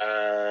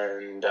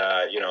 and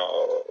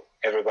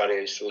everybody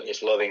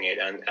is loving it,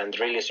 and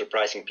really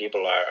surprising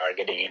people are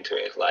getting into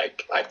it.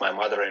 Like my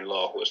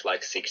mother-in-law, who's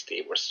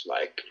 60, was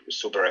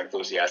super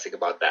enthusiastic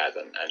about that,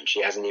 and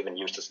she hasn't even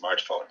used a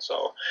smartphone,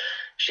 so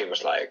she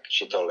was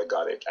she totally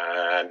got it.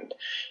 And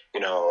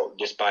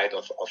despite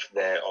of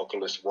the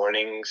Oculus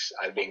warnings,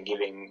 I've been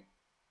giving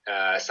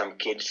some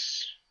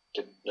kids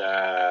to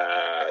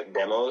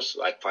demos,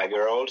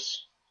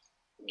 5-year-olds,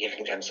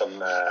 giving them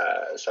some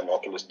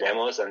Oculus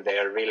demos, and they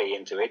are really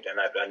into it. And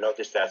I've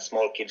noticed that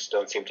small kids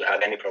don't seem to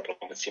have any problem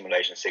with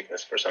simulation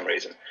sickness for some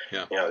reason.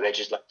 Yeah. They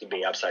just like to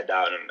be upside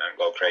down and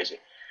go crazy.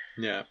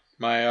 Yeah.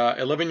 My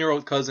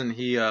 11-year-old cousin,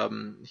 he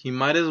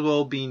might as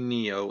well be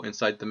Neo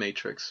inside the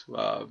Matrix,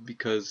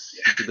 because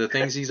the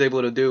things he's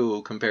able to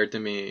do compared to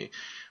me,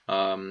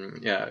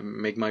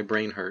 make my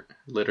brain hurt,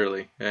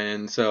 literally.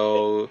 And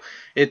so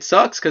it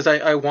sucks because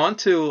I want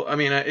to. I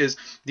mean,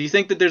 do you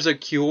think that there's a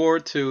cure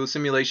to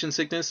simulation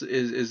sickness?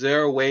 Is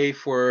there a way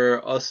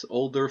for us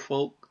older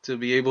folk to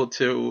be able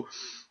to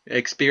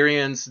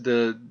experience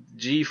the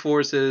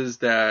G-forces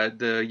that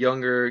the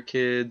younger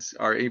kids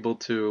are able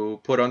to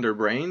put on their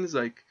brains?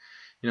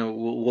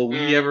 Will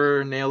we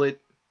ever nail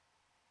it?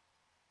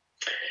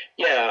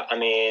 Yeah, I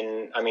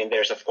mean,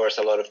 there's of course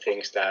a lot of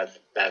things that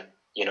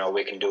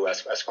we can do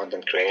as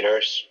content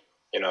creators.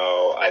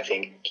 I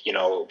think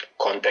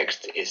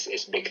context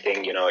is big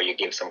thing. You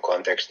give some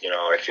context.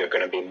 If you're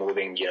going to be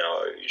moving, you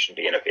should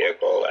be in a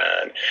vehicle.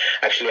 And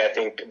actually, I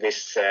think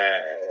this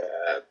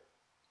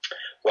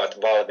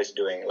what Valve is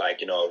doing,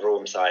 like,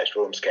 room size,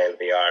 room scale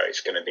VR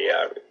is going to be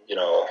a,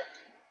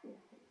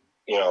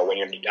 when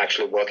you're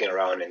actually walking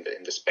around in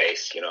the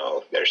space,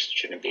 there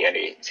shouldn't be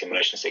any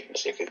simulation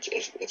sickness if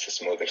it's a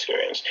smooth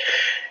experience.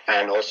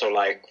 And also,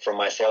 like, for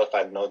myself,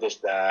 I've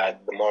noticed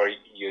that the more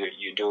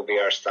you do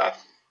VR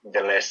stuff,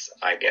 the less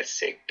I get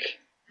sick,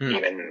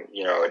 even,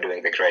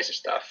 doing the crazy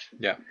stuff.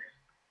 Yeah.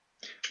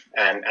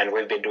 And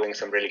we've been doing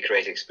some really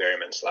crazy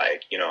experiments,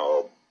 like,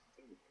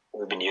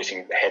 we've been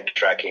using head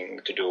tracking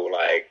to do,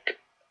 like,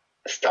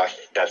 stuff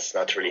that's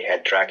not really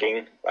head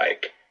tracking,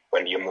 like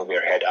when you move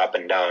your head up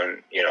and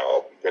down,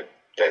 the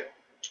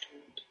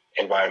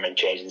environment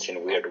changes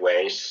in weird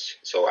ways.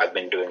 So I've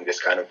been doing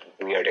this kind of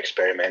weird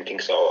experimenting.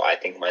 So I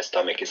think my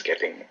stomach is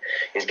getting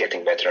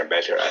better and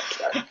better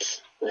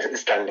at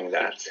standing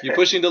that. You're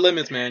pushing the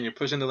limits, man. You're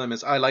pushing the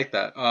limits. I like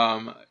that.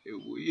 The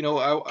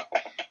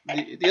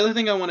other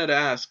thing I wanted to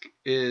ask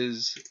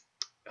is,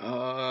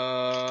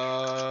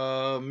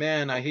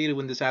 man, I hate it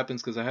when this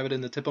happens because I have it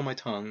in the tip of my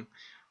tongue.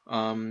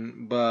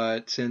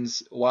 But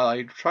while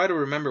I try to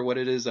remember what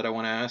it is that I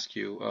want to ask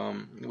you,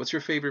 what's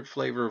your favorite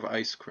flavor of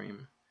ice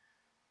cream?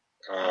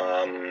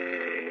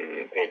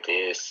 It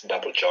is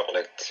double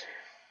chocolate.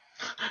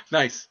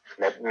 Nice.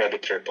 Maybe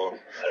triple.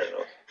 I don't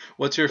know.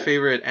 What's your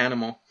favorite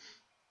animal?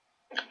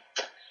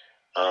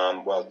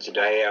 Well,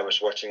 today I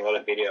was watching a lot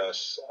of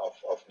videos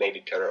of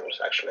baby turtles,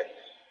 actually.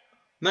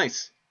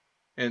 Nice.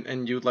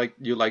 And you like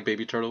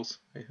baby turtles?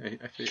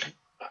 I feel.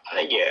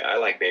 Yeah, I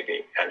like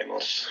baby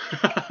animals.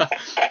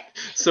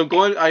 So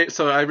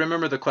I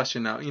remember the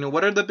question now.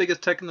 What are the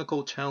biggest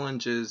technical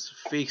challenges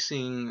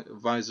facing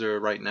Visor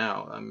right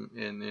now?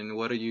 And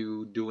what are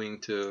you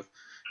doing to,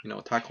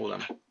 tackle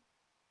them?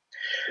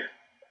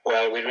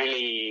 Well, we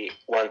really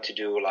want to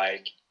do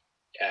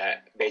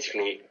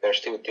basically there's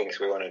two things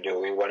we want to do.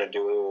 We want to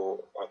do,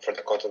 for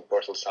the content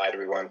portal side,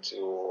 we want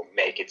to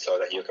make it so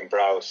that you can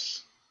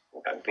browse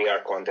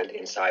VR content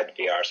inside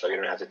VR, so you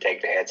don't have to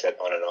take the headset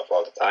on and off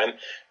all the time.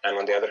 And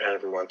on the other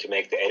hand, we want to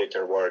make the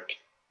editor work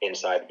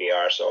inside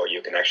VR, so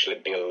you can actually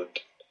build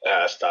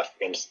stuff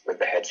with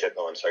the headset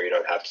on, so you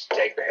don't have to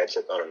take the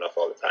headset on and off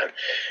all the time.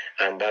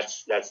 And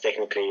that's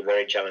technically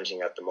very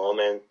challenging at the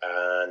moment.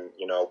 And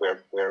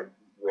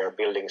we're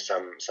building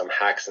some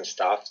hacks and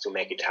stuff to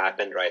make it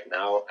happen right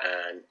now.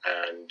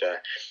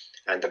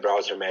 And the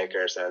browser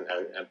makers and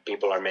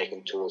people are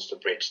making tools to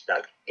bridge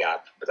that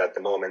gap. But at the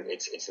moment,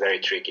 it's very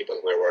tricky,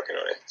 but we're working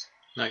on it.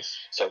 Nice.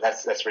 So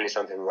that's really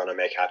something we want to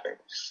make happen,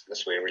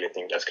 because we really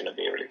think that's going to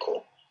be really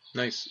cool.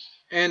 Nice.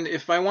 And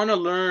if I want to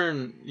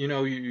learn,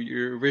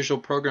 your visual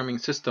programming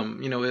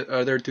system,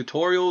 are there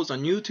tutorials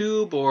on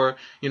YouTube, or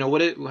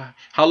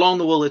how long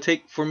will it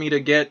take for me to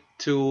get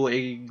to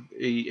a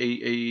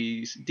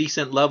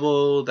decent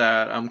level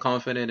that I'm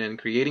confident in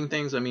creating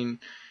things? I mean,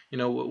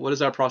 what does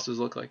that process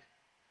look like?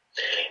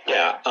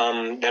 Yeah,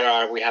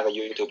 we have a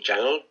YouTube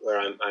channel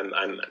where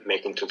I'm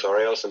making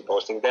tutorials and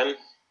posting them.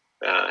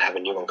 I have a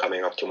new one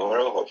coming up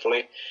tomorrow,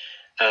 hopefully,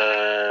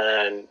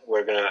 and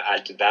we're gonna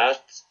add to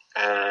that.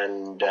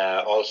 And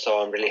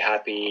also, I'm really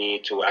happy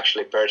to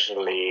actually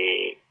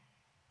personally,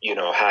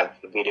 have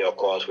video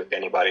calls with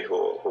anybody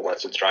who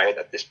wants to try it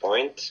at this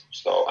point.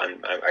 So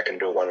I can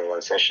do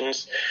one-on-one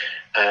sessions,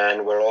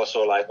 and we're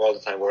also all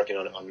the time working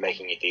on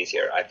making it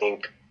easier. I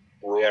think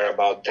we are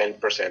about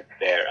 10%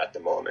 there at the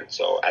moment.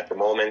 So at the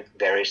moment,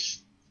 there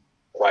is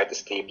quite a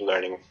steep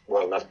learning,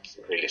 well, not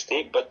really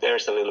steep, but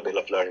there's a little bit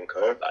of learning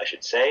curve, I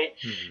should say.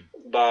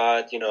 Mm-hmm.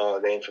 But,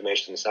 the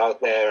information is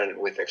out there, and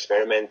with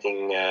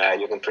experimenting,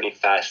 you can pretty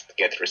fast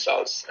get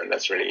results. And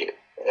that's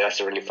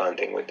a really fun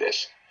thing with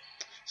this.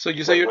 So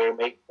you say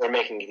we're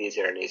making it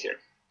easier and easier.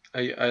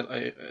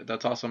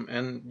 That's awesome.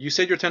 And you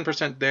said you're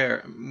 10%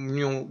 there.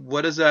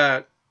 What does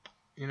that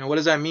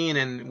mean?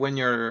 And when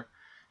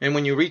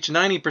you reach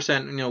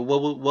 90%,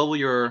 what will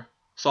your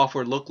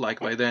software look like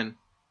by then?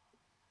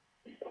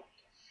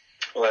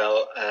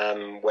 Well,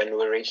 when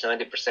we reach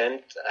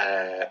 90%,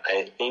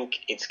 I think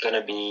it's going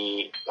to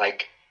be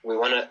we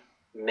want to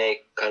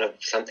make kind of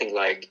something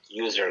like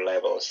user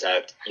levels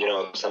that,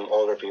 some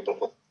older people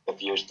who have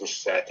used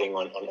this thing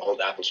on old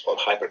Apples called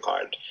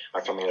HyperCard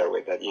are familiar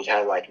with that. It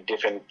has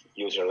different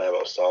user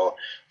levels. So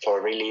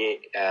for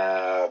really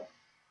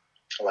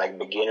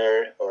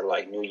beginner or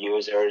new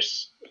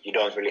users, you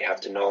don't really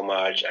have to know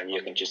much, and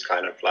you can just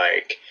kind of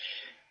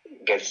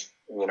get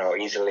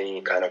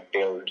easily kind of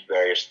build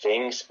various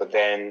things, but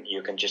then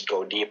you can just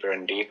go deeper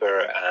and deeper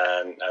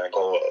and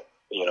go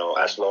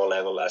as low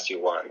level as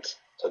you want.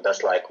 So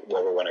that's where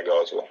we want to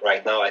go to.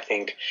 Right now, I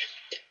think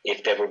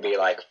if there would be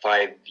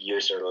 5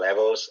 user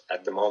levels,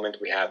 at the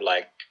moment we have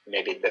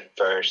maybe the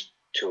first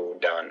 2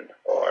 done,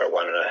 or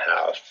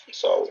 1.5.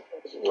 So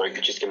we're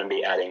just going to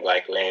be adding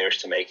layers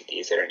to make it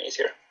easier and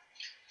easier.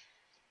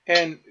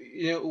 And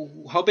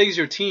how big is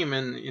your team?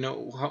 And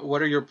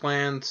what are your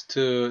plans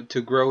to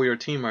grow your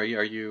team?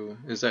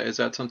 Is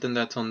that something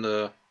that's on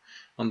the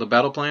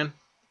battle plan?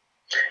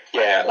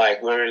 Yeah,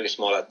 we're really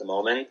small at the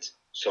moment.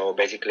 So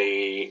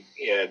basically,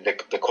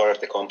 the core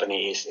of the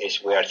company is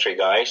we are 3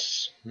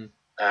 guys,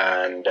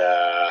 and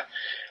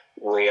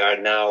we are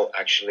now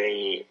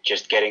actually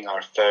just getting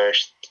our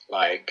first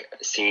like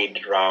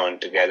seed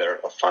round together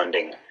of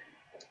funding.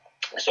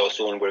 So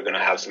soon we're going to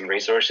have some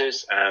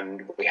resources,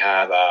 and we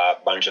have a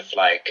bunch of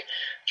like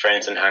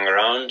friends and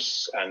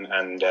hangarounds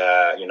and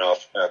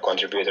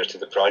contributors to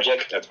the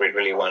project that we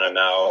really want to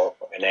now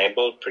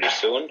enable pretty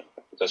soon,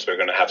 because we're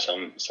going to have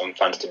some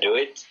funds to do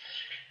it.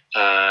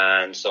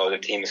 And so the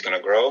team is going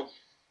to grow,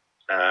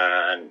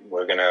 and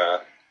we're going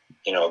to,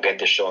 get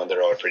the show on the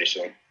road pretty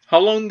soon. How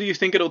long do you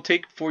think it'll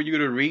take for you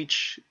to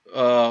reach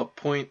a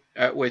point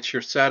at which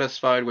you're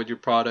satisfied with your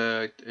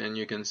product and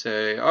you can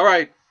say, all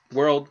right,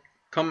 world,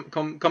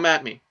 come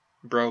at me,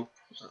 bro?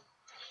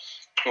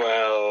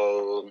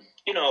 Well,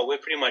 we're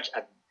pretty much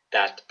at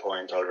that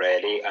point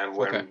already, and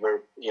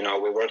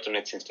we worked on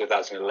it since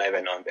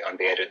 2011 on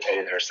the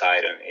editor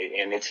side,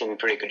 and it's in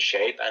pretty good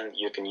shape, and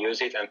you can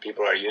use it, and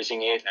people are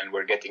using it, and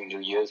we're getting new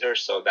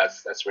users, so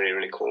that's really,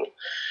 really cool.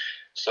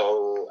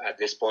 So at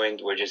this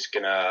point, we're just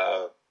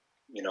gonna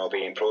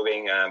be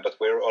improving, but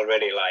we're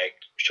already like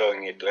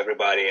showing it to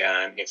everybody,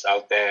 and it's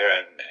out there,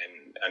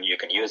 and you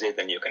can use it,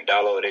 and you can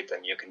download it,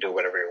 and you can do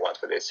whatever you want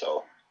with it.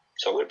 So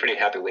we're pretty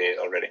happy with it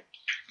already.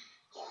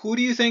 Who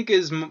do you think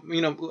is,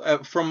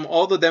 from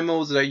all the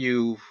demos that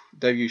you've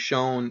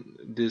shown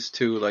this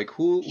to, like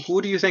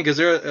who do you think, is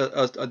there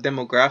a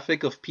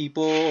demographic of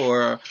people,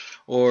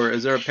 or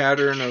is there a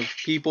pattern of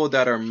people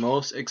that are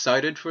most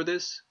excited for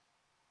this?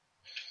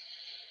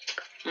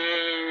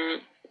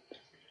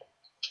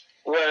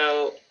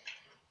 Well,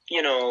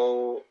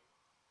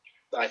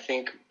 I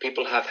think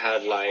people have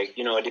had like,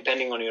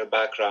 depending on your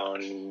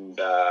background,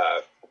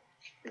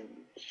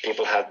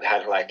 people have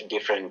had like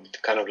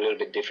different, kind of a little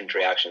bit different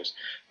reactions.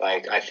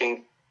 Like, I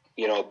think,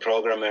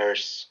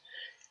 programmers,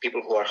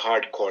 people who are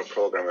hardcore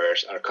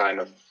programmers are kind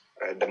of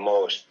the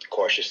most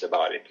cautious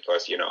about it,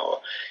 because,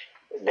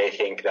 they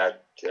think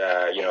that,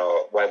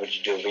 why would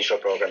you do visual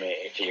programming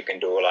if you can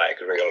do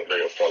like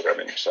real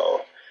programming?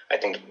 So I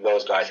think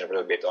those guys are a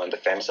little bit on the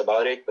fence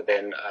about it, but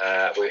then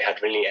we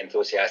had really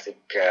enthusiastic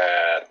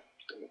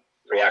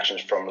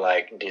reactions from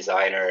like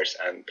designers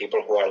and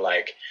people who are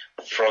like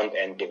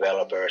front-end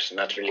developers,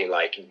 not really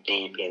like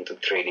deep into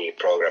 3D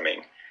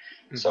programming.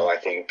 Mm-hmm. So I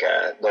think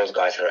those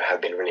guys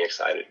have been really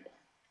excited.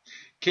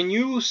 Can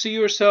you see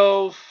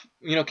yourself,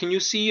 can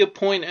you see a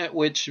point at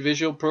which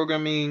visual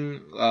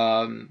programming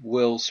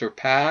will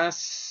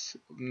surpass,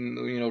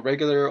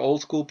 regular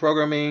old school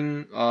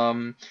programming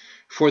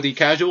for the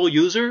casual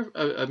user?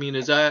 I mean,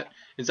 is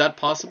that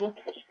possible?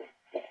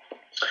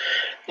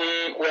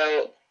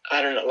 Well,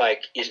 I don't know.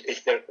 Like,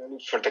 is there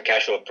for the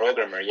casual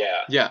programmer?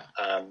 Yeah. Yeah.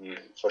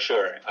 For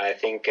sure. I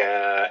think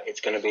it's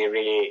going to be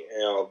really,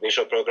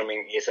 visual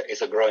programming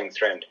is a growing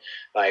trend.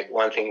 Like,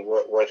 one thing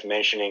worth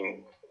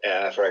mentioning,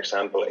 for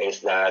example,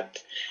 is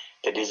that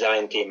the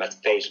design team at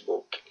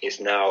Facebook is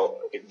now,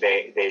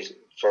 they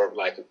for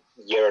like a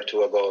year or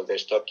two ago, they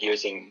stopped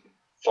using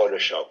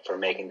Photoshop for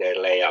making their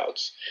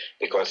layouts,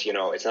 because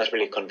it's not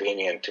really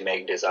convenient to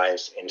make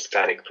designs in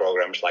static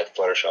programs like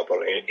Photoshop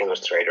or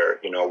Illustrator,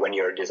 when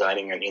you're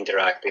designing an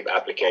interactive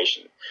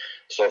application.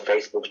 So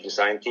Facebook's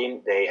design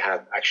team, they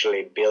have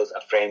actually built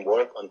a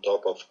framework on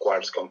top of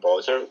Quartz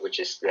Composer, which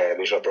is the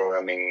visual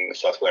programming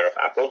software of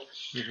Apple.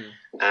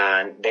 Mm-hmm.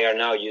 And they are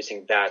now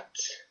using that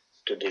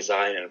to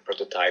design and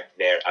prototype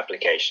their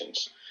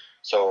applications.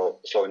 So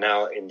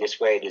now in this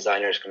way,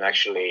 designers can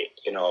actually,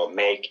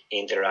 make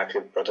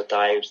interactive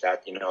prototypes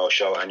that,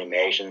 show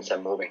animations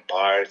and moving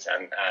parts,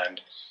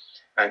 and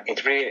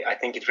it really, I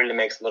think it really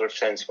makes a lot of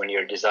sense when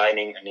you're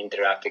designing an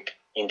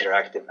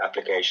interactive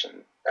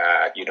application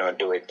that you don't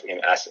do it in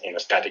a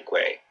static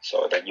way,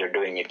 so that you're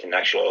doing it in an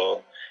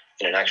actual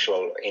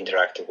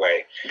interactive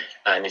way.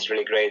 And it's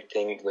really great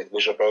thing with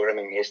visual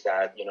programming is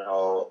that,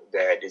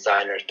 the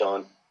designers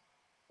don't,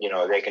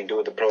 they can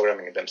do the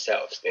programming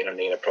themselves. They don't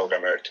need a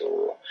programmer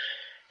to,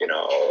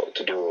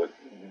 to do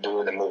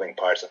the moving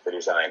parts of the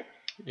design.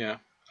 Yeah.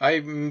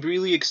 I'm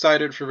really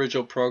excited for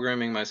visual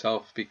programming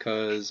myself,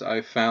 because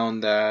I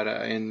found that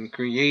in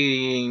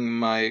creating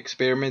my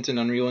experiments in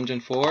Unreal Engine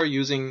 4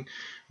 using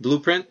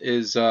Blueprint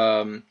is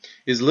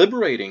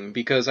liberating,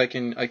 because I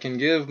can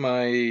give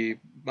my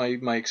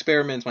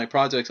experiments, my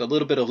projects, a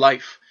little bit of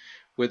life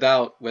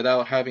without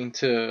having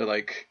to,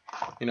 like,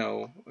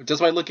 just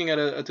by looking at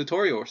a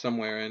tutorial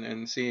somewhere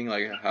and seeing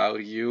like, how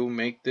do you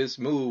make this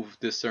move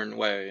this certain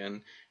way,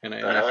 and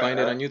I find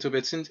it on YouTube.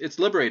 It's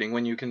liberating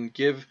when you can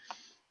give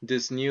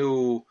this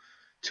new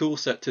tool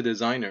set to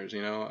designers,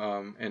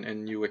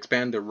 and you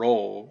expand the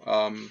role.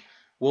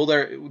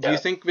 Do you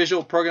think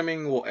visual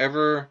programming will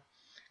ever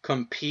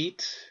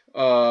compete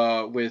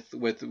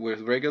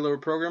with regular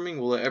programming?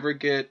 Will it ever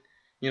get,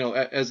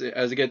 as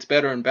it gets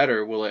better and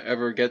better, will it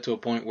ever get to a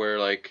point where,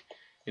 like,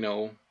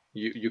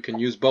 you can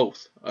use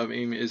both? I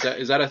mean, is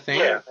that a thing?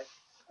 Yeah,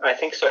 I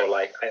think so.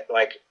 Like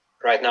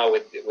right now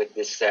with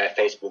this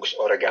Facebook's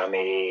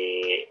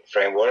origami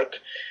framework,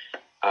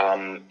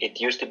 It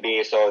used to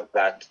be so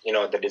that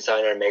the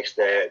designer makes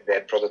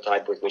the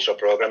prototype with visual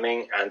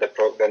programming, and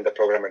then the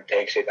programmer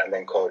takes it and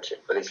then codes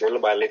it. But it's little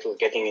by little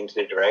getting into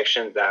the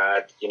direction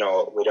that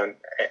we don't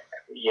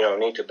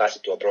need to pass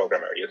it to a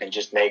programmer. You can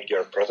just make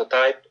your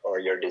prototype or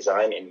your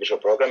design in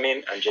visual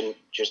programming and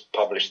just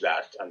publish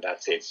that, and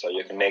that's it. So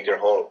you can make your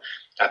whole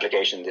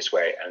application this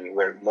way, and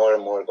we're more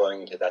and more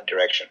going into that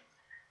direction.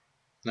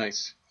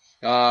 Nice.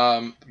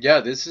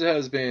 This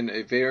has been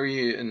a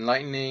very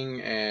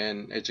enlightening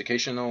and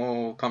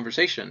educational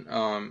conversation.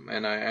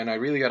 And I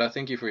really gotta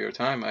thank you for your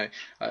time.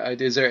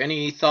 Is there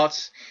any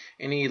thoughts,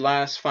 any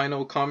last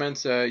final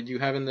comments you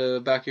have in the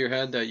back of your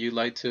head that you'd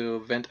like to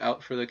vent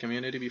out for the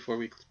community before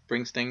we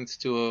bring things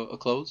to a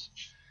close?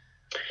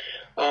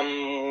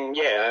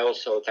 I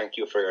also thank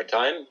you for your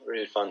time.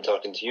 Really fun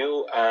talking to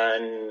you,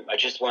 and I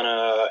just want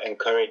to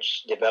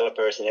encourage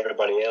developers and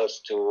everybody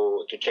else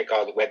to check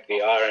out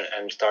WebVR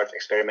and start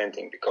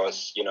experimenting,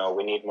 because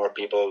we need more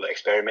people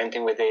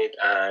experimenting with it,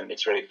 and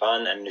it's really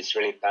fun and it's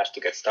really fast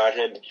to get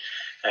started.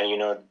 And you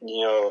don't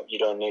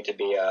need to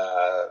be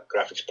a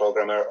graphics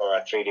programmer or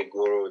a 3D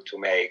guru to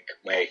make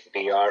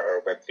VR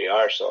or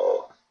WebVR.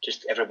 So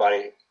just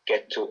everybody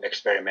get to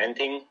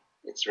experimenting.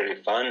 It's really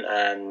fun,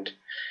 and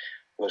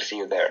we'll see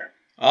you there.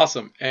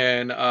 Awesome.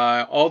 And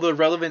all the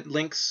relevant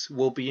links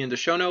will be in the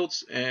show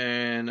notes.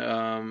 And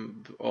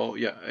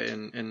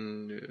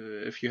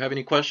if you have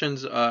any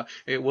questions,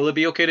 will it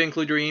be okay to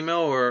include your email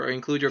or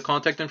include your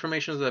contact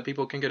information so that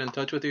people can get in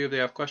touch with you if they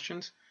have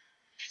questions?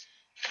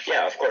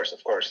 Yeah, of course.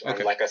 Okay.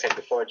 And like I said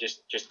before,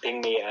 just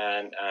ping me,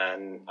 and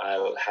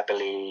I'll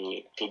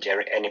happily teach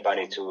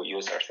anybody to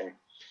use our thing.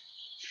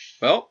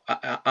 Well,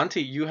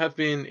 Antti, you have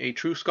been a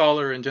true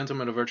scholar and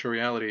gentleman of virtual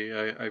reality.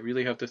 I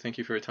really have to thank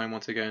you for your time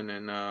once again,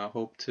 and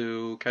hope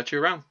to catch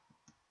you around.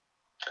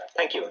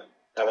 Thank you.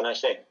 Have a nice day.